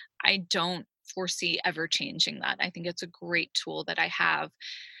I don't foresee ever changing that. I think it's a great tool that I have.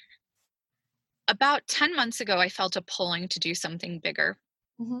 About 10 months ago, I felt a pulling to do something bigger.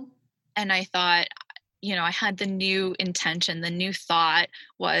 And I thought, I had the new intention. The new thought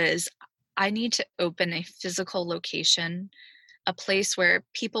was, I need to open a physical location, a place where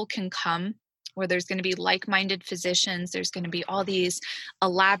people can come, where there's going to be like-minded physicians. There's going to be all these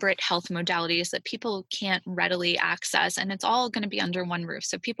elaborate health modalities that people can't readily access. And it's all going to be under one roof.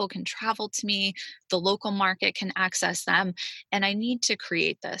 So people can travel to me, the local market can access them. And I need to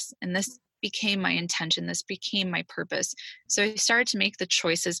create this. And this became my intention. This became my purpose. So I started to make the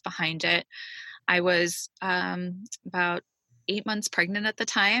choices behind it. I was about 8 months pregnant at the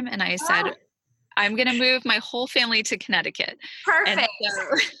time. And I said, I'm going to move my whole family to Connecticut. Perfect.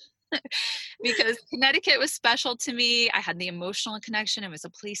 Because Connecticut was special to me. I had the emotional connection. It was a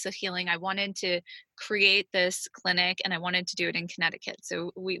place of healing. I wanted to create this clinic and I wanted to do it in Connecticut.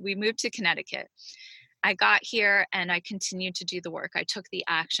 So we moved to Connecticut. I got here and I continued to do the work. I took the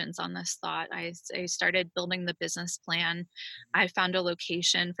actions on this thought. I started building the business plan. I found a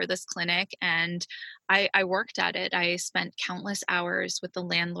location for this clinic and I worked at it. I spent countless hours with the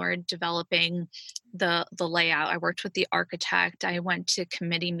landlord developing the layout. I worked with the architect. I went to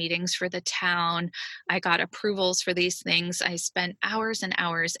committee meetings for the town. I got approvals for these things. I spent hours and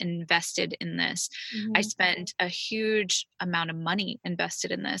hours invested in this. I spent a huge amount of money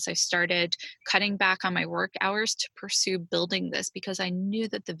invested in this. I started cutting back on my work hours to pursue building this because I knew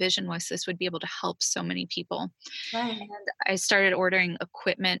that the vision was this would be able to help so many people. Right. And I started ordering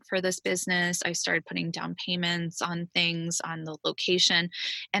equipment for this business. I started putting down payments on things, on the location.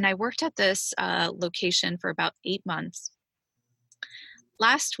 And I worked at this location for about 8 months.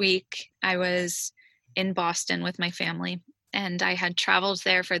 Last week, I was in Boston with my family. And I had traveled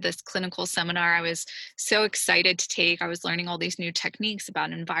there for this clinical seminar I was so excited to take. I was learning all these new techniques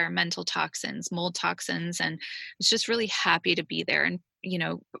about environmental toxins, mold toxins, and I was just really happy to be there and,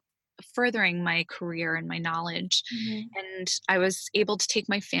 furthering my career and my knowledge. And I was able to take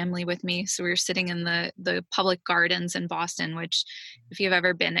my family with me. So we were sitting in the public gardens in Boston, which if you've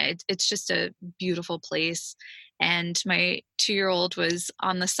ever been, it's just a beautiful place. And my 2-year-old was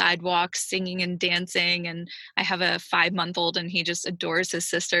on the sidewalk singing and dancing. And I have a 5-month-old and he just adores his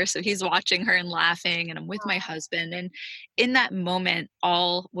sister. So he's watching her and laughing, and I'm with my husband. And in that moment,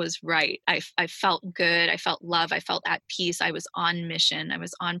 all was right. I felt good. I felt love. I felt at peace. I was on mission. I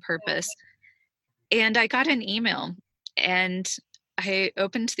was on purpose. And I got an email and I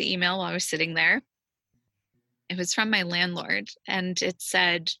opened the email while I was sitting there. It was from my landlord and it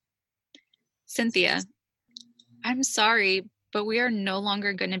said, "Cynthia, I'm sorry, but we are no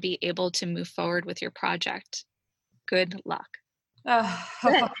longer going to be able to move forward with your project. Good luck."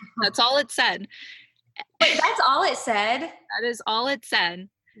 That's all it said. Wait, that's all it said? That is all it said.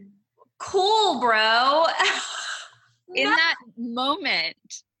 Cool, bro. In that moment,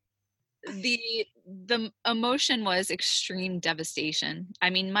 the emotion was extreme devastation. I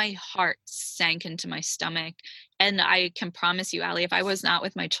mean, my heart sank into my stomach. And I can promise you, Allie, if I was not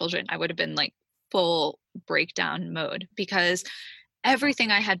with my children, I would have been like full breakdown mode, because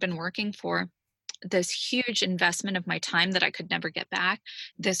everything I had been working for, this huge investment of my time that I could never get back,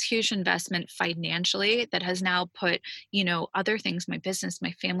 this huge investment financially that has now put, other things, my business,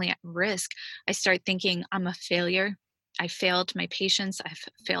 my family at risk. I start thinking I'm a failure. I failed my patients. I've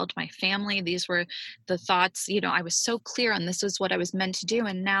failed my family. These were the thoughts, I was so clear on this was what I was meant to do.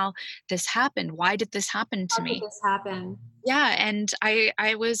 And now this happened. Why did this happen to me? How did this happen? Yeah. And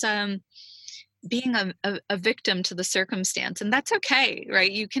I was, being a victim to the circumstance, and that's okay,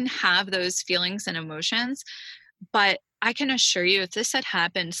 right? You can have those feelings and emotions, but I can assure you, if this had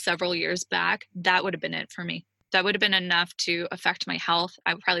happened several years back, that would have been it for me. That would have been enough to affect my health.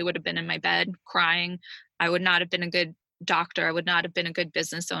 I probably would have been in my bed crying. I would not have been a good doctor. I would not have been a good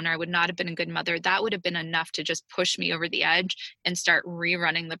business owner. I would not have been a good mother. That would have been enough to just push me over the edge and start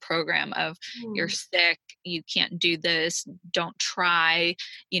rerunning the program of you're sick, you can't do this, don't try,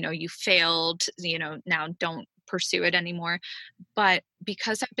 you failed, now don't pursue it anymore. But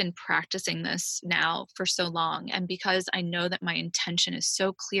because I've been practicing this now for so long, and because I know that my intention is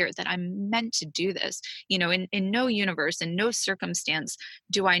so clear that I'm meant to do this, in no universe, in no circumstance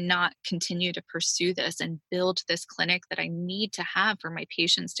do I not continue to pursue this and build this clinic that I need to have for my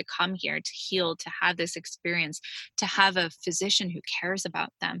patients to come here to heal, to have this experience, to have a physician who cares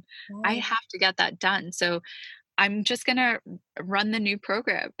about them. I have to get that done. So I'm just going to run the new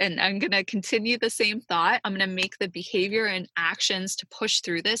program, and I'm going to continue the same thought. I'm going to make the behavior and actions to push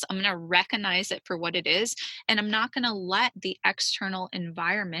through this. I'm going to recognize it for what it is, and I'm not going to let the external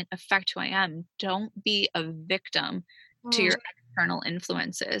environment affect who I am. Don't be a victim to your external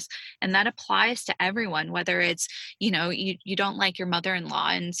influences. And that applies to everyone, whether it's, you don't like your mother-in-law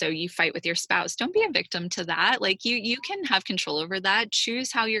and so you fight with your spouse. Don't be a victim to that. Like you can have control over that.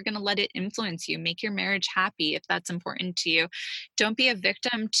 Choose how you're going to let it influence you. Make your marriage happy if that's important to you. Don't be a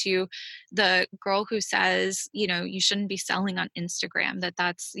victim to the girl who says, you shouldn't be selling on Instagram,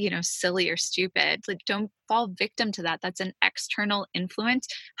 that's, silly or stupid. Like, don't fall victim to that. That's an external influence.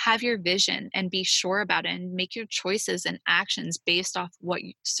 Have your vision and be sure about it, and make your choices and actions based off what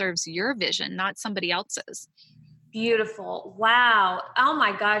serves your vision, not somebody else's. Beautiful. Wow. Oh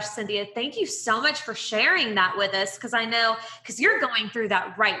my gosh, Cynthia, thank you so much for sharing that with us. Cause I know, cause you're going through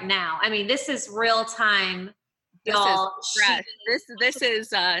that right now. I mean, this is real time. Y'all. This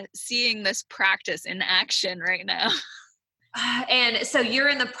is seeing this practice in action right now. And so you're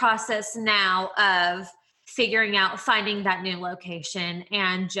in the process now of finding that new location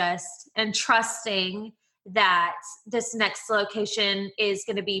and trusting that this next location is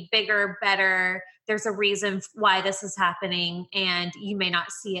going to be bigger, better. There's a reason why this is happening, and you may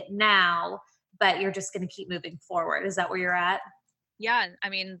not see it now, but you're just going to keep moving forward. Is that where you're at? Yeah. I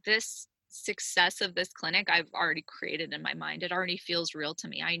mean, this success of this clinic I've already created in my mind. It already feels real to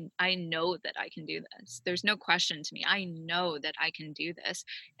me. I know that I can do this. There's no question to me. I know that I can do this.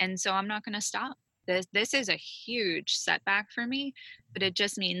 And so I'm not going to stop. This is a huge setback for me, but it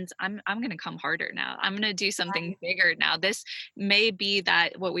just means I'm going to come harder now. I'm going to do something bigger now. This may be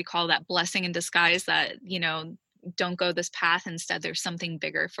that what we call that blessing in disguise, that, don't go this path. Instead, there's something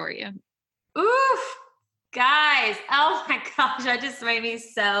bigger for you. Oof, guys. Oh my gosh. That just made me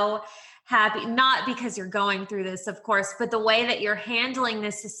so happy. Not because you're going through this, of course, but the way that you're handling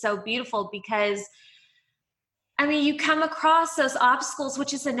this is so beautiful, because I mean, you come across those obstacles,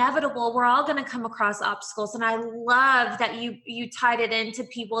 which is inevitable. We're all going to come across obstacles. And I love that you tied it into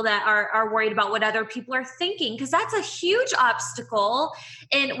people that are worried about what other people are thinking, because that's a huge obstacle.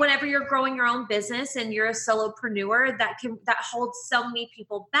 And whenever you're growing your own business and you're a solopreneur, that holds so many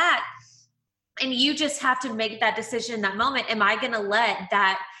people back. And you just have to make that decision in that moment. Am I going to let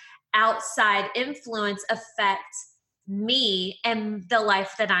that outside influence affect me and the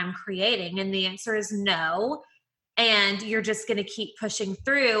life that I'm creating? And the answer is no. And you're just going to keep pushing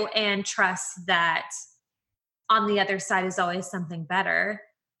through and trust that on the other side is always something better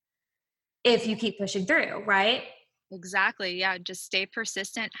if you keep pushing through, right? Exactly. Yeah. Just stay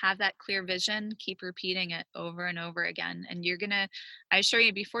persistent, have that clear vision, keep repeating it over and over again. And I assure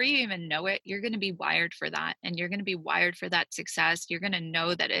you, before you even know it, you're going to be wired for that. And you're going to be wired for that success. You're going to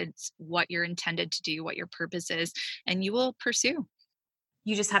know that it's what you're intended to do, what your purpose is, and you will pursue.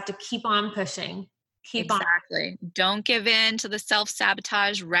 You just have to keep on pushing. Exactly. Don't give in to the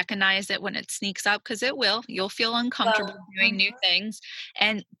self-sabotage. Recognize it when it sneaks up, because it will. You'll feel uncomfortable doing new things,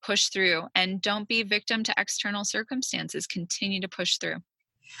 and push through. And don't be a victim to external circumstances. Continue to push through.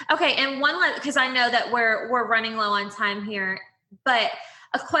 Okay. And because I know that we're running low on time here, but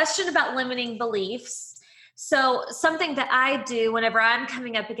a question about limiting beliefs. So something that I do whenever I'm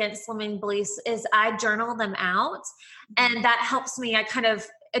coming up against limiting beliefs is I journal them out, and that helps me. I kind of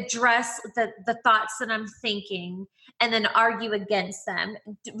address the thoughts that I'm thinking and then argue against them.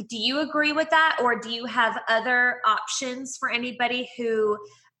 Do you agree with that? Or do you have other options for anybody who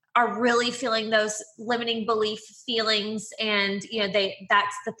are really feeling those limiting belief feelings, and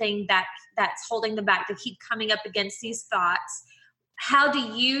that's the thing that's holding them back, to keep coming up against these thoughts? How do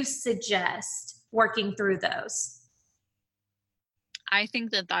you suggest working through those? I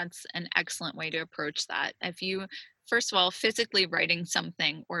think that that's an excellent way to approach that. If you first of all, physically writing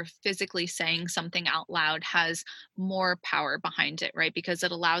something or physically saying something out loud has more power behind it, right? Because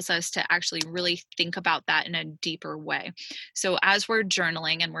it allows us to actually really think about that in a deeper way. So as we're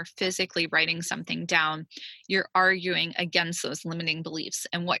journaling and we're physically writing something down, you're arguing against those limiting beliefs.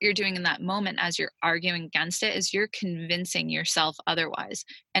 And what you're doing in that moment as you're arguing against it is you're convincing yourself otherwise.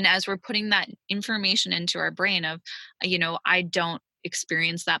 And as we're putting that information into our brain of, I don't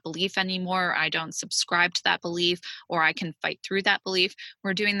experience that belief anymore, I don't subscribe to that belief, or I can fight through that belief.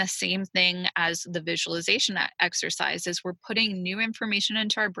 We're doing the same thing as the visualization exercise is we're putting new information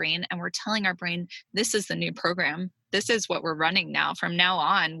into our brain and we're telling our brain, this is the new program. This is what we're running now. From now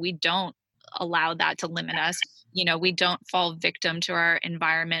on, we don't allow that to limit us. We don't fall victim to our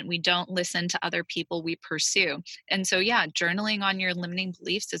environment. We don't listen to other people, we pursue. And so, yeah, journaling on your limiting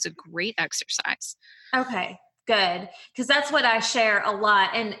beliefs is a great exercise. Okay. Good. Because that's what I share a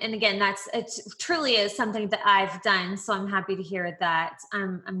lot. And again, it truly is something that I've done. So I'm happy to hear that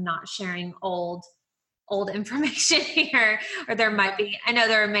I'm not sharing old information here, or there might be. I know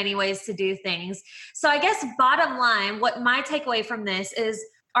there are many ways to do things. So I guess bottom line, what my takeaway from this is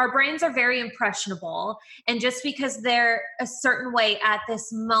our brains are very impressionable. And just because they're a certain way at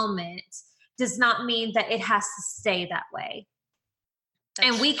this moment does not mean that it has to stay that way.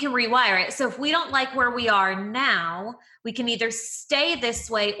 And we can rewire it. So if we don't like where we are now, we can either stay this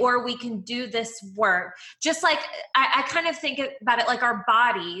way or we can do this work. Just like I kind of think about it like our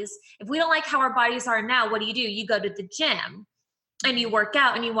bodies. If we don't like how our bodies are now, what do? You go to the gym and you work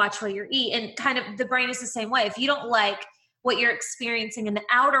out and you watch what you eat. And kind of the brain is the same way. If you don't like what you're experiencing in the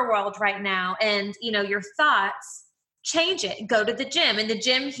outer world right now and, your thoughts, change it. Go to the gym. And the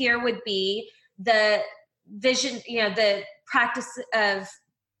gym here would be the vision, the practice of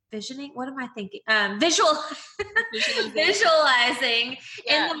visioning. What am I thinking? Visualizing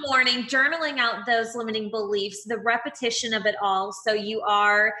in the morning, journaling out those limiting beliefs, the repetition of it all. So you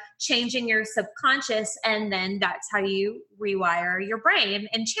are changing your subconscious, and then that's how you rewire your brain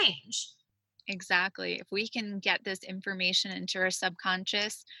and change. Exactly. If we can get this information into our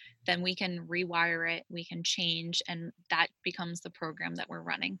subconscious, then we can rewire it, we can change, and that becomes the program that we're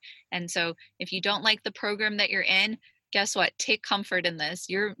running. And so if you don't like the program that you're in, guess what? Take comfort in this.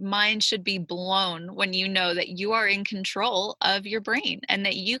 Your mind should be blown when you know that you are in control of your brain and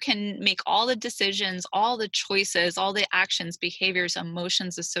that you can make all the decisions, all the choices, all the actions, behaviors,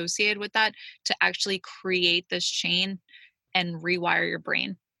 emotions associated with that to actually create this chain and rewire your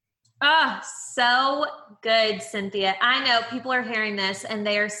brain. Oh, so good, Cynthia. I know people are hearing this and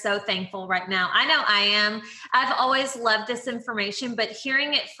they are so thankful right now. I know I am. I've always loved this information, but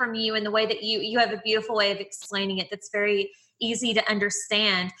hearing it from you in the way that you have a beautiful way of explaining it that's very easy to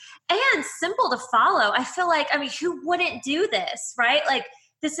understand and simple to follow. I feel like, who wouldn't do this, right? Like,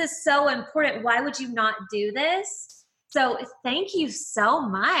 this is so important. Why would you not do this? So thank you so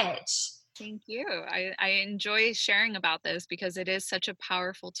much. Thank you. I enjoy sharing about this because it is such a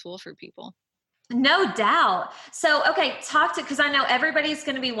powerful tool for people. No doubt. So, okay, because I know everybody's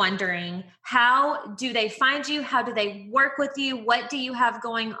going to be wondering, how do they find you? How do they work with you? What do you have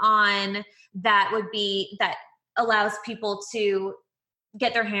going on that allows people to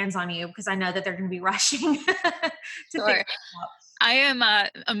get their hands on you? Because I know that they're going to be rushing to Sure. figure it out. I am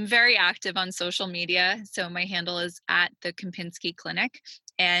I'm very active on social media. So my handle is at the Kempinski Clinic.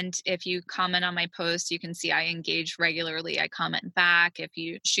 And if you comment on my post, you can see I engage regularly. I comment back. If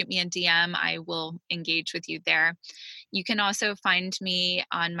you shoot me a DM, I will engage with you there. You can also find me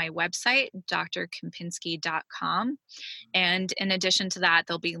on my website, drkempinski.com. And in addition to that,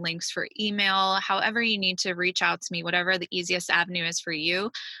 there'll be links for email, however you need to reach out to me, whatever the easiest avenue is for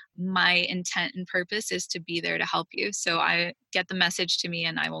you. My intent and purpose is to be there to help you. So I get the message to me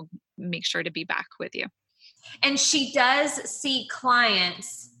and I will make sure to be back with you. And she does see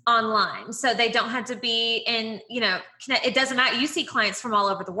clients online, so they don't have to be in, it doesn't matter. You see clients from all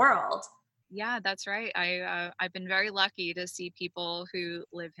over the world. Yeah, that's right. I've been very lucky to see people who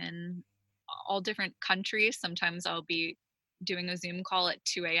live in all different countries. Sometimes I'll be doing a Zoom call at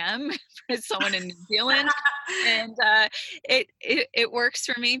 2 a.m. for someone in New Zealand. And it works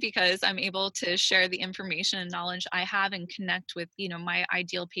for me because I'm able to share the information and knowledge I have and connect with, my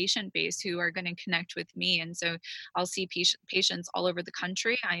ideal patient base who are going to connect with me. And so I'll see patients all over the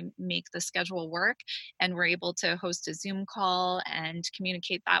country. I make the schedule work and we're able to host a Zoom call and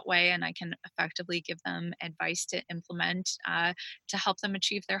communicate that way. And I can effectively give them advice to implement to help them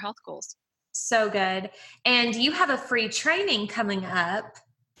achieve their health goals. So good. And you have a free training coming up.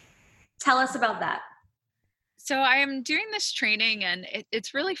 Tell us about that. So I am doing this training and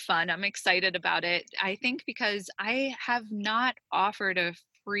it's really fun. I'm excited about it. I think because I have not offered a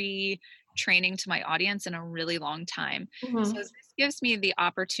free training to my audience in a really long time. Mm-hmm. So this gives me the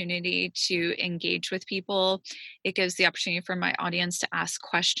opportunity to engage with people. It gives the opportunity for my audience to ask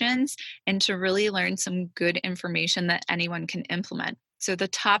questions and to really learn some good information that anyone can implement. So the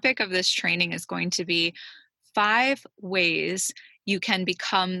topic of this training is going to be 5 ways you can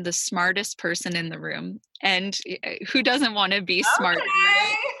become the smartest person in the room. And who doesn't want to be smart?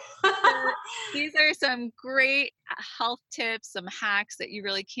 Right? So these are some great health tips, some hacks that you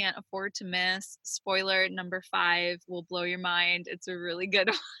really can't afford to miss. Spoiler, number 5 will blow your mind. It's a really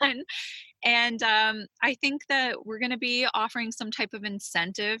good one. And I think that we're going to be offering some type of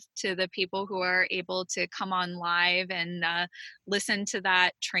incentive to the people who are able to come on live and listen to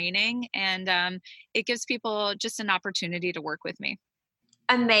that training. And it gives people just an opportunity to work with me.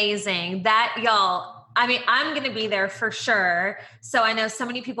 Amazing. That, y'all, I mean, I'm going to be there for sure. So I know so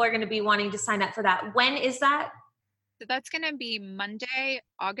many people are going to be wanting to sign up for that. When is that? So that's going to be Monday,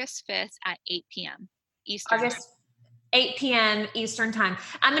 August 5th at 8 p.m. Eastern. August 8 p.m. Eastern time.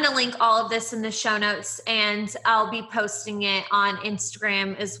 I'm going to link all of this in the show notes, and I'll be posting it on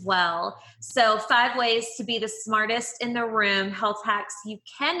Instagram as well. So 5 ways to be the smartest in the room, health hacks you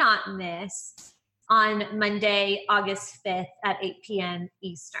cannot miss, on Monday, August 5th at 8 p.m.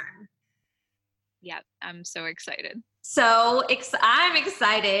 Eastern. Yeah, I'm so excited. I'm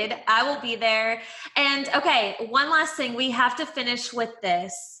excited. I will be there. And okay, one last thing. We have to finish with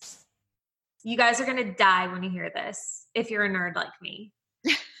this. You guys are going to die when you hear this, if you're a nerd like me.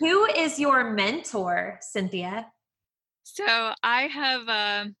 Who is your mentor, Cynthia? So I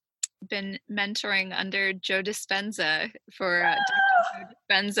have been mentoring under Joe Dispenza for Dr. Joe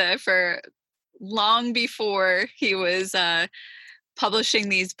Dispenza for long before he was publishing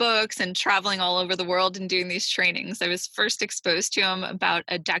these books and traveling all over the world and doing these trainings. I was first exposed to him about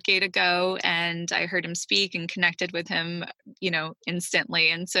a decade ago, and I heard him speak and connected with him,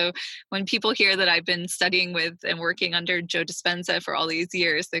 instantly. And so when people hear that I've been studying with and working under Joe Dispenza for all these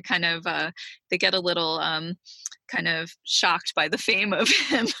years, they kind of they get a little kind of shocked by the fame of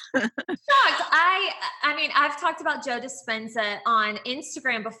him. Shocked. I mean, I've talked about Joe Dispenza on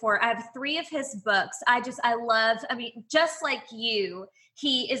Instagram before. I have 3 of his books. I love, just like you,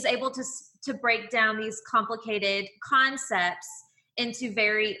 he is able to break down these complicated concepts into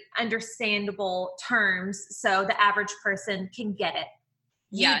very understandable terms so the average person can get it.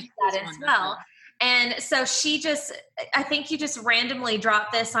 Yeah, that as well. And so I think you just randomly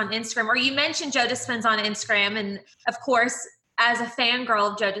dropped this on Instagram, or you mentioned Joe Dispenza on Instagram. And of course, as a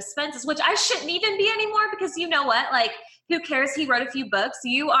fangirl of Joe Dispenza, which I shouldn't even be anymore, because you know what, like, who cares? He wrote a few books.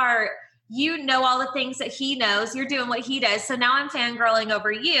 You know all the things that he knows. You're doing what he does. So now I'm fangirling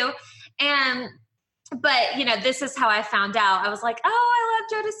over you. But this is how I found out. I was like, oh,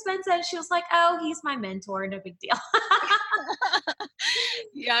 I love Joe Dispenza. And she was like, oh, he's my mentor. No big deal.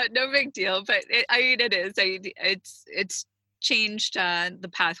 Yeah, no big deal. But it is. It's changed the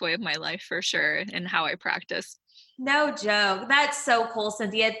pathway of my life for sure, and how I practice. No joke. That's so cool,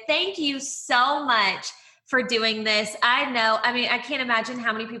 Cynthia. Thank you so much for doing this. I can't imagine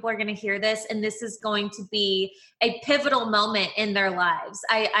how many people are going to hear this, and this is going to be a pivotal moment in their lives.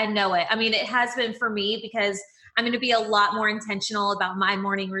 I know it. It has been for me, because I'm going to be a lot more intentional about my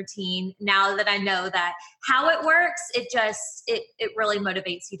morning routine now that I know that how it works. It really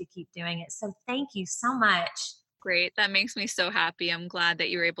motivates you to keep doing it. So thank you so much. Great. That makes me so happy. I'm glad that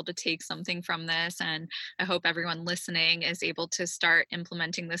you were able to take something from this, and I hope everyone listening is able to start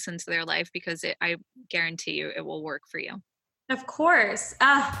implementing this into their life, because I guarantee you it will work for you. Of course.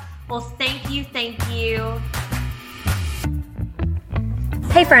 Well, thank you.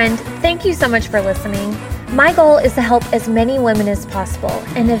 Hey friend, thank you so much for listening. My goal is to help as many women as possible,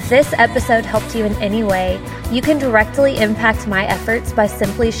 and if this episode helped you in any way, you can directly impact my efforts by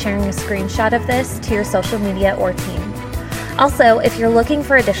simply sharing a screenshot of this to your social media or team. Also, if you're looking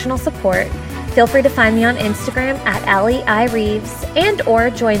for additional support, feel free to find me on Instagram at Allie I. Reeves, and or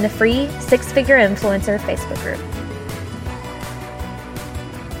join the free 6-Figure Influencer Facebook group.